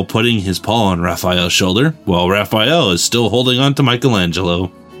said while putting his paw on Raphael's shoulder, while Raphael is still holding on to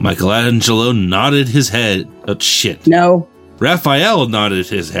Michelangelo. Michelangelo nodded his head. Oh, shit. No. Raphael nodded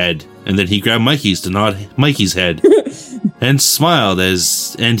his head, and then he grabbed Mikey's to nod Mikey's head, and smiled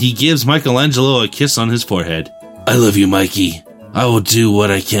and he gives Michelangelo a kiss on his forehead. I love you, Mikey. I will do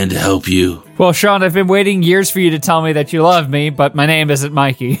what I can to help you. Well, Sean, I've been waiting years for you to tell me that you love me, but my name isn't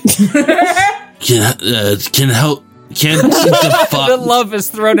Mikey. Can't The love has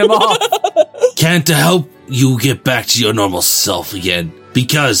thrown him off. Can't help you get back to your normal self again,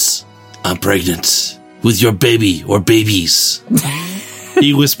 because I'm pregnant with your baby or babies.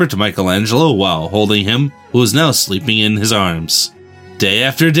 He whispered to Michelangelo while holding him, who was now sleeping in his arms. Day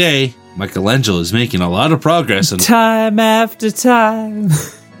after day, Michelangelo is making a lot of progress. Time after time.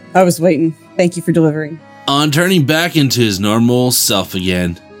 I was waiting. Thank you for delivering. On turning back into his normal self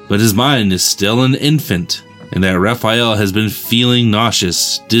again, but his mind is still an infant, and that Raphael has been feeling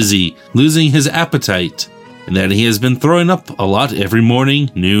nauseous, dizzy, losing his appetite, and that he has been throwing up a lot every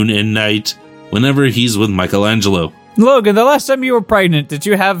morning, noon, and night whenever he's with Michelangelo. Logan, the last time you were pregnant, did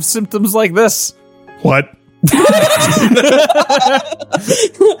you have symptoms like this? What?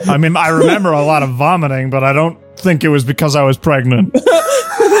 I mean, I remember a lot of vomiting, but I don't think it was because I was pregnant.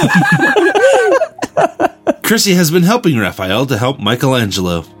 Chrissy has been helping Raphael to help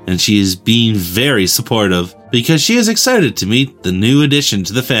Michelangelo, and she is being very supportive because she is excited to meet the new addition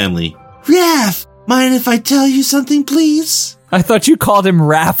to the family. Raph, mind if I tell you something, please? I thought you called him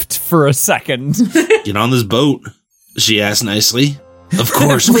Raft for a second. Get on this boat, she asked nicely. Of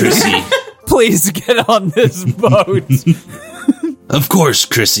course, Chrissy. Please get on this boat. Of course,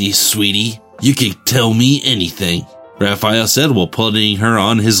 Chrissy, sweetie. You can tell me anything, Raphael said while putting her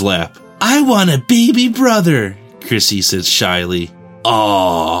on his lap. I want a baby brother, Chrissy said shyly.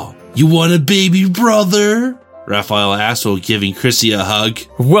 Aw, you want a baby brother? Raphael asked while giving Chrissy a hug.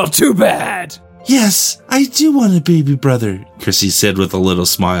 Well, too bad. Yes, I do want a baby brother, Chrissy said with a little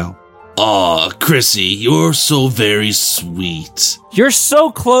smile. Aw, Chrissy, you're so very sweet. You're so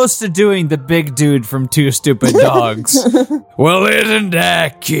close to doing the big dude from Two Stupid Dogs. Well, isn't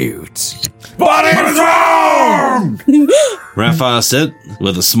that cute? What is wrong? Raphael said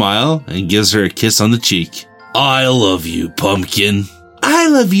with a smile and gives her a kiss on the cheek. I love you, pumpkin. I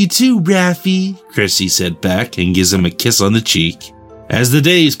love you too, Raffy, Chrissy said back and gives him a kiss on the cheek. As the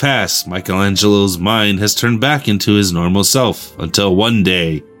days pass, Michelangelo's mind has turned back into his normal self until one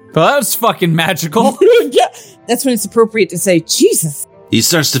day. Well, that's fucking magical. Yeah, that's when it's appropriate to say, Jesus. He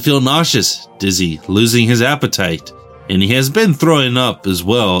starts to feel nauseous, dizzy, losing his appetite, and he has been throwing up as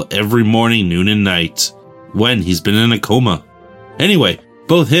well every morning, noon, and night, when he's been in a coma. Anyway,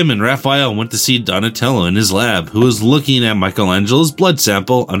 both him and Raphael went to see Donatello in his lab, who was looking at Michelangelo's blood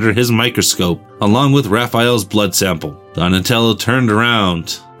sample under his microscope, along with Raphael's blood sample. Donatello turned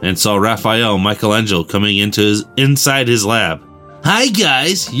around and saw Raphael and Michelangelo coming inside his lab. Hi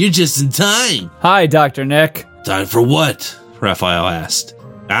guys, you're just in time. Hi, Dr. Nick. Time for what? Raphael asked.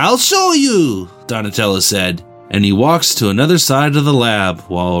 I'll show you, Donatello said, and he walks to another side of the lab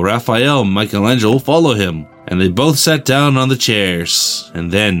while Raphael and Michelangelo follow him, and they both sat down on the chairs,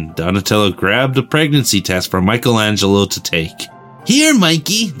 and then Donatello grabbed a pregnancy test for Michelangelo to take. Here,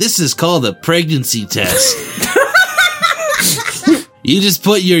 Mikey, this is called a pregnancy test. You just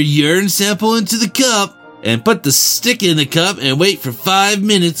put your urine sample into the cup, and put the stick in the cup and wait for 5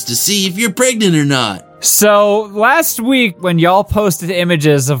 minutes to see if you're pregnant or not. So, last week when y'all posted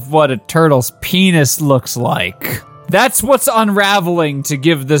images of what a turtle's penis looks like, that's what's unraveling to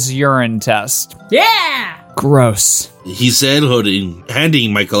give this urine test. Yeah! Gross. He said,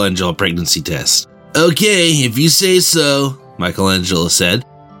 handing Michelangelo a pregnancy test. Okay, if you say so, Michelangelo said,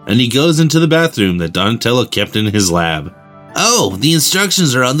 and he goes into the bathroom that Donatello kept in his lab. Oh, the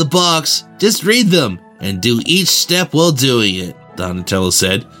instructions are on the box. Just read them and do each step while doing it, Donatello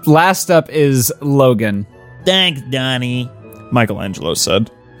said. Last up is Logan. Thanks, Donnie. Michelangelo said.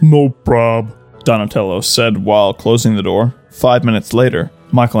 No prob, Donatello said while closing the door. 5 minutes later,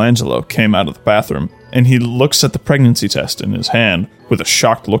 Michelangelo came out of the bathroom, and he looks at the pregnancy test in his hand with a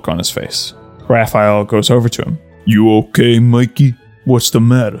shocked look on his face. Raphael goes over to him. You okay, Mikey? What's the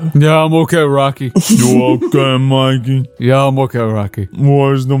matter? Yeah, I'm okay, Rocky. You okay, Mikey? Yeah, I'm okay, Rocky.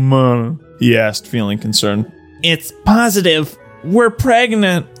 What's the matter? He asked, feeling concerned. It's positive. We're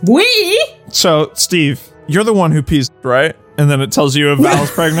pregnant. We? So, Steve, you're the one who pees, right? And then it tells you if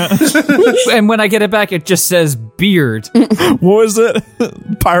Val's pregnant? And when I get it back, it just says beard. What was it?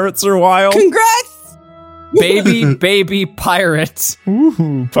 Pirates are wild? Congrats! Baby pirate.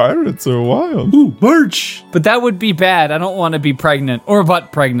 Ooh, pirates are wild. Ooh, merch. But that would be bad. I don't want to be pregnant or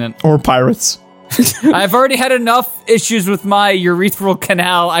butt pregnant. Or pirates. I've already had enough issues with my urethral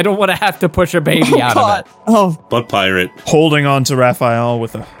canal. I don't want to have to push a baby out of it. Oh, Butt pirate. Holding on to Raphael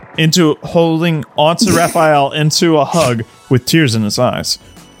into a hug with tears in his eyes.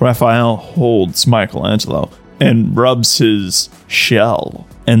 Raphael holds Michelangelo and rubs his shell,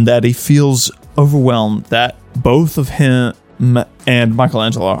 and that he feels overwhelmed that both of him and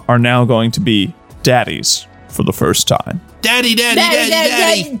Michelangelo are now going to be daddies for the first time. Daddy.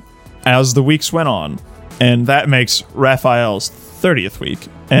 As the weeks went on, and that makes Raphael's 30th week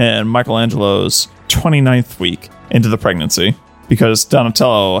and Michelangelo's 29th week into the pregnancy, because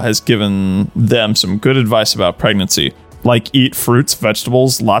Donatello has given them some good advice about pregnancy, like eat fruits,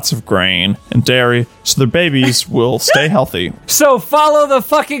 vegetables, lots of grain, and dairy, so their babies will stay healthy. So follow the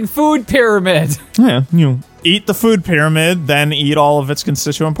fucking food pyramid. Yeah, you eat the food pyramid, then eat all of its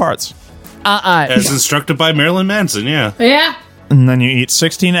constituent parts. As instructed by Marilyn Manson, yeah. Yeah. And then you eat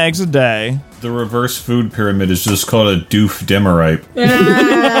 16 eggs a day. The reverse food pyramid is just called a doof demerite.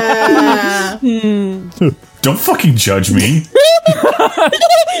 Don't fucking judge me.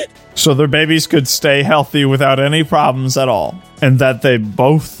 So their babies could stay healthy without any problems at all. And that they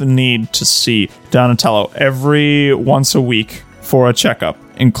both need to see Donatello every once a week for a checkup,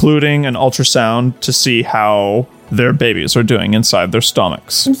 including an ultrasound to see how their babies are doing inside their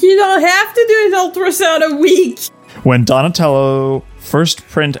stomachs. You don't have to do an ultrasound a week. When Donatello first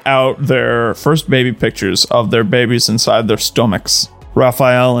print out their first baby pictures of their babies inside their stomachs,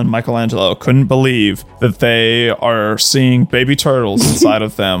 Raphael and Michelangelo couldn't believe that they are seeing baby turtles inside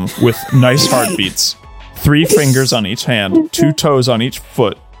of them with nice heartbeats. 3 fingers on each hand, 2 toes on each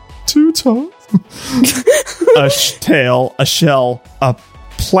foot. 2 toes? A tail, a shell, a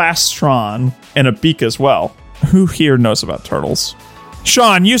plastron, and a beak as well. Who here knows about turtles?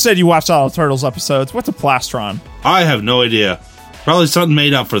 Sean, you said you watched all the Turtles episodes. What's a plastron? I have no idea. Probably something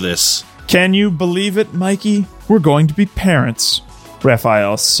made up for this. Can you believe it, Mikey? We're going to be parents,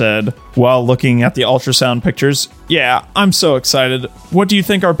 Raphael said while looking at the ultrasound pictures. Yeah, I'm so excited. What do you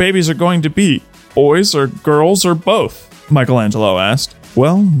think our babies are going to be? Boys or girls or both? Michelangelo asked.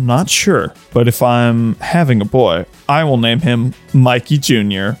 Well, not sure, but if I'm having a boy, I will name him Mikey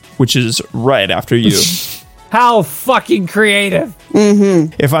Jr., which is right after you. How fucking creative.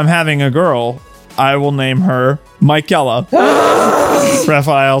 If I'm having a girl, I will name her Michaela,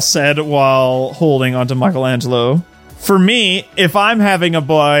 Raphael said while holding onto Michelangelo. For me, if I'm having a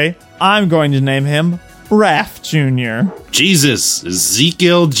boy, I'm going to name him Raph Jr. Jesus.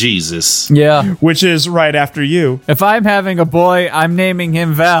 Ezekiel Jesus. Yeah. Which is right after you. If I'm having a boy, I'm naming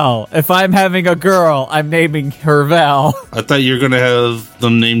him Val. If I'm having a girl, I'm naming her Val. I thought you were going to have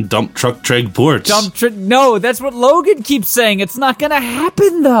them named Dump Truck Treg Ports. No, that's what Logan keeps saying. It's not going to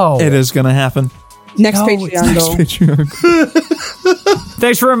happen, though. It is going to happen. Next Patreon goal.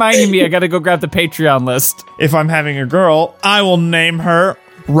 Thanks for reminding me. I got to go grab the Patreon list. If I'm having a girl, I will name her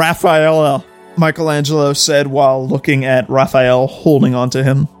Raphaela, Michelangelo said while looking at Raphael holding onto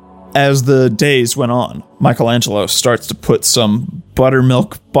him. As the days went on, Michelangelo starts to put some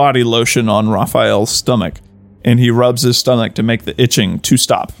buttermilk body lotion on Raphael's stomach, and he rubs his stomach to make the itching to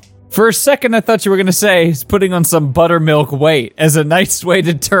stop. For a second, I thought you were going to say he's putting on some buttermilk weight as a nice way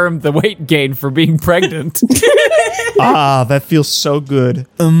to term the weight gain for being pregnant. That feels so good.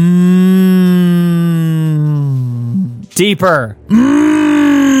 Deeper.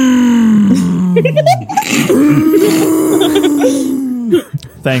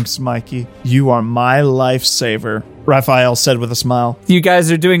 Thanks, Mikey. You are my lifesaver, Raphael said with a smile. You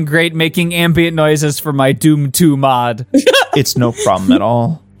guys are doing great making ambient noises for my Doom 2 mod. It's no problem at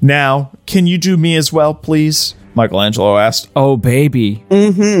all. Now, can you do me as well, please? Michelangelo asked. Oh, baby.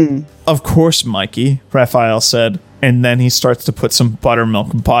 Mm-hmm. Of course, Mikey, Raphael said. And then he starts to put some buttermilk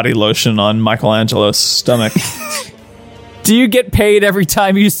body lotion on Michelangelo's stomach. Do you get paid every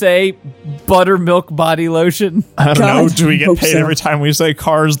time you say buttermilk body lotion? I don't know. Do we get hope paid so. every time we say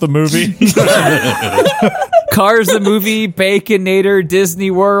Cars the movie? Cars the movie, Baconator, Disney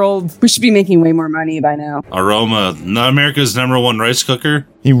World. We should be making way more money by now. Aroma, not America's #1 rice cooker.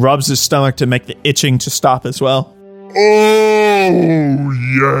 He rubs his stomach to make the itching to stop as well. Oh,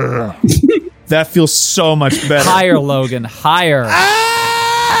 yeah. That feels so much better. Higher, Logan. Higher.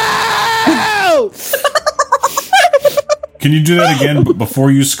 Can you do that again? But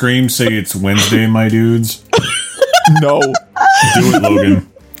before you scream, say it's Wednesday, my dudes. No. Do it, Logan.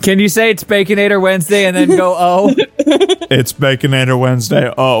 Can you say it's Baconator Wednesday and then go, oh? It's Baconator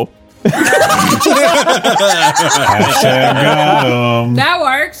Wednesday. Oh. Hashtag got 'em. That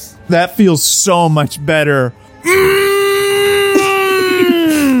works. That feels so much better.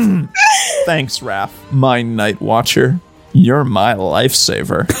 Thanks, Raph. My night watcher. You're my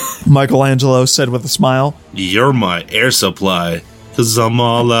lifesaver. Michelangelo said with a smile. You're my air supply. 'Cause I'm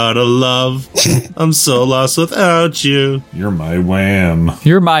all out of love. I'm so lost without you. You're my wham.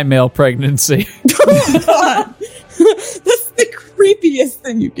 You're my male pregnancy. That's the creepiest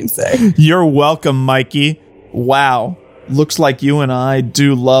thing you can say. You're welcome, Mikey. Wow. Looks like you and I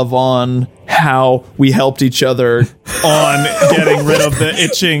do love on how we helped each other on getting rid of the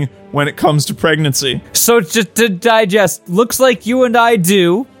itching when it comes to pregnancy. So just to digest, looks like you and I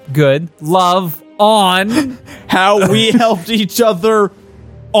do, good, love on How we helped each other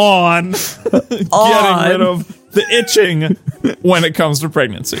on getting rid of the itching when it comes to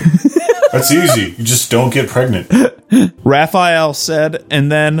pregnancy. That's easy. You just don't get pregnant. Raphael said,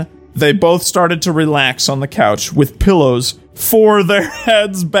 and then they both started to relax on the couch with pillows for their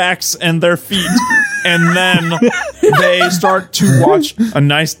heads, backs, and their feet. And then they start to watch a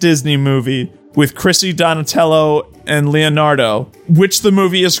nice Disney movie with Chrissy, Donatello, and Leonardo, which the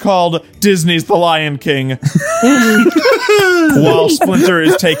movie is called Disney's The Lion King, while Splinter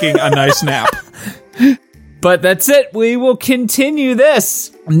is taking a nice nap. But that's it. We will continue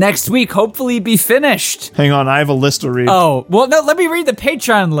this next week. Hopefully be finished. Hang on, I have a list to read. Oh, well, no, let me read the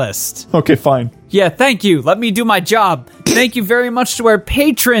Patreon list. Okay, fine. Yeah, thank you. Let me do my job. Thank you very much to our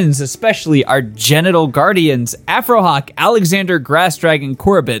patrons, especially our genital guardians, Afrohawk, Alexander Grassdragon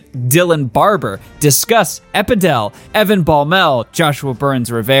Corbett, Dylan Barber, Discuss, Epidel, Evan Balmel, Joshua Burns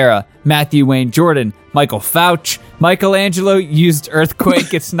Rivera, Matthew Wayne Jordan, Michael Fauch, Michelangelo used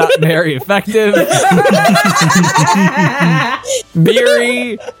Earthquake, it's not very effective.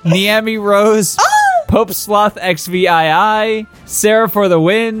 Miri, Niami Rose, Pope Sloth XVII, Sarah for the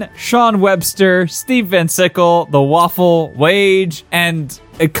Win, Sean Webster, Steve Van Sickle, The Waffle, Wage, and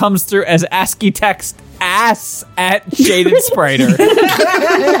it comes through as ASCII text ass at Shaded Sprader.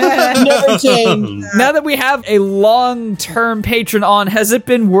 Never change. Now that we have a long-term patron on, has it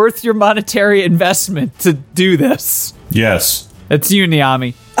been worth your monetary investment to do this? Yes. That's you,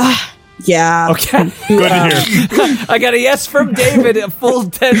 Niami. Yeah. Okay. Good to hear. I got a yes from David a full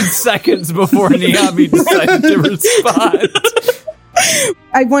 10 seconds before Niami decided to respond.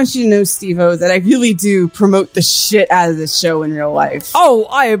 I want you to know, Steve-O, that I really do promote the shit out of this show in real life. Oh,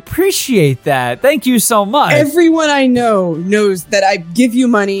 I appreciate that. Thank you so much. Everyone I know knows that I give you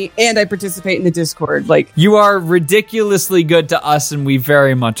money and I participate in the Discord. Like, You are ridiculously good to us, and we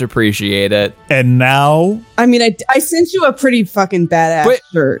very much appreciate it. And now, I mean, I sent you a pretty fucking badass Wait.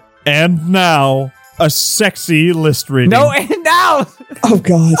 shirt. a sexy list reading. No, and now! Oh,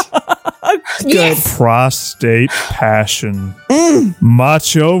 God. Yes! Prostate passion.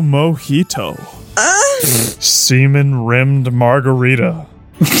 Macho mojito. Semen rimmed margarita.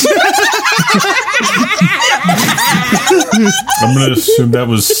 I'm going to assume that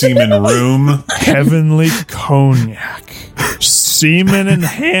was semen room. Heavenly cognac. Semen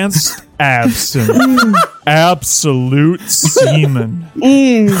enhanced absinthe. Absolute semen.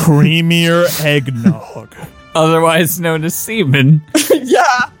 Creamier eggnog. Otherwise known as semen.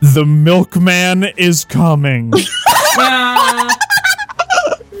 Yeah. The milkman is coming.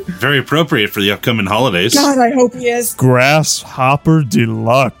 Very appropriate for the upcoming holidays. God, I hope he is. Grasshopper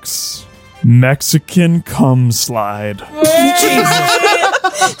deluxe. Mexican cum slide.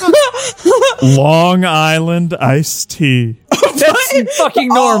 Long Island iced tea. That's fucking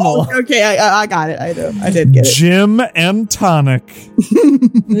normal. Oh, okay, I got it. I did get it. Gin and tonic.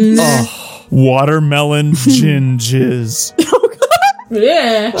 Watermelon gin jizz.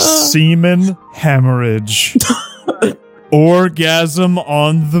 Yeah. Semen hemorrhage. Orgasm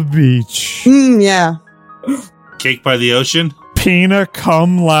on the beach. Yeah. Cake by the ocean. Pina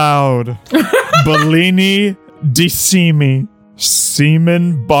cum loud. Bellini Decimi,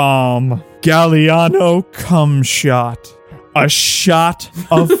 Semen Bomb, Galliano Cum Shot, a shot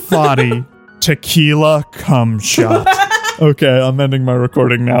of Fadi, Tequila Cum Shot. Okay, I'm ending my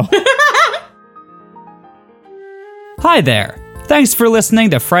recording now. Hi there. Thanks for listening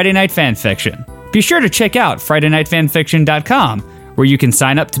to Friday Night Fanfiction. Be sure to check out FridayNightFanfiction.com, where you can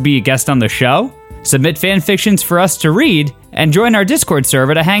sign up to be a guest on the show, submit fanfictions for us to read, and join our Discord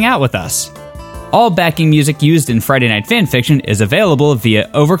server to hang out with us. All backing music used in Friday Night Fanfiction is available via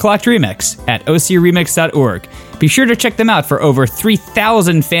Overclocked Remix at ocremix.org. Be sure to check them out for over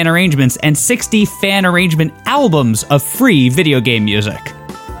 3,000 fan arrangements and 60 fan arrangement albums of free video game music.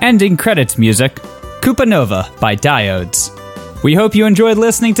 Ending credits music, Koopa Nova by Diodes. We hope you enjoyed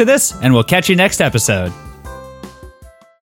listening to this, and we'll catch you next episode.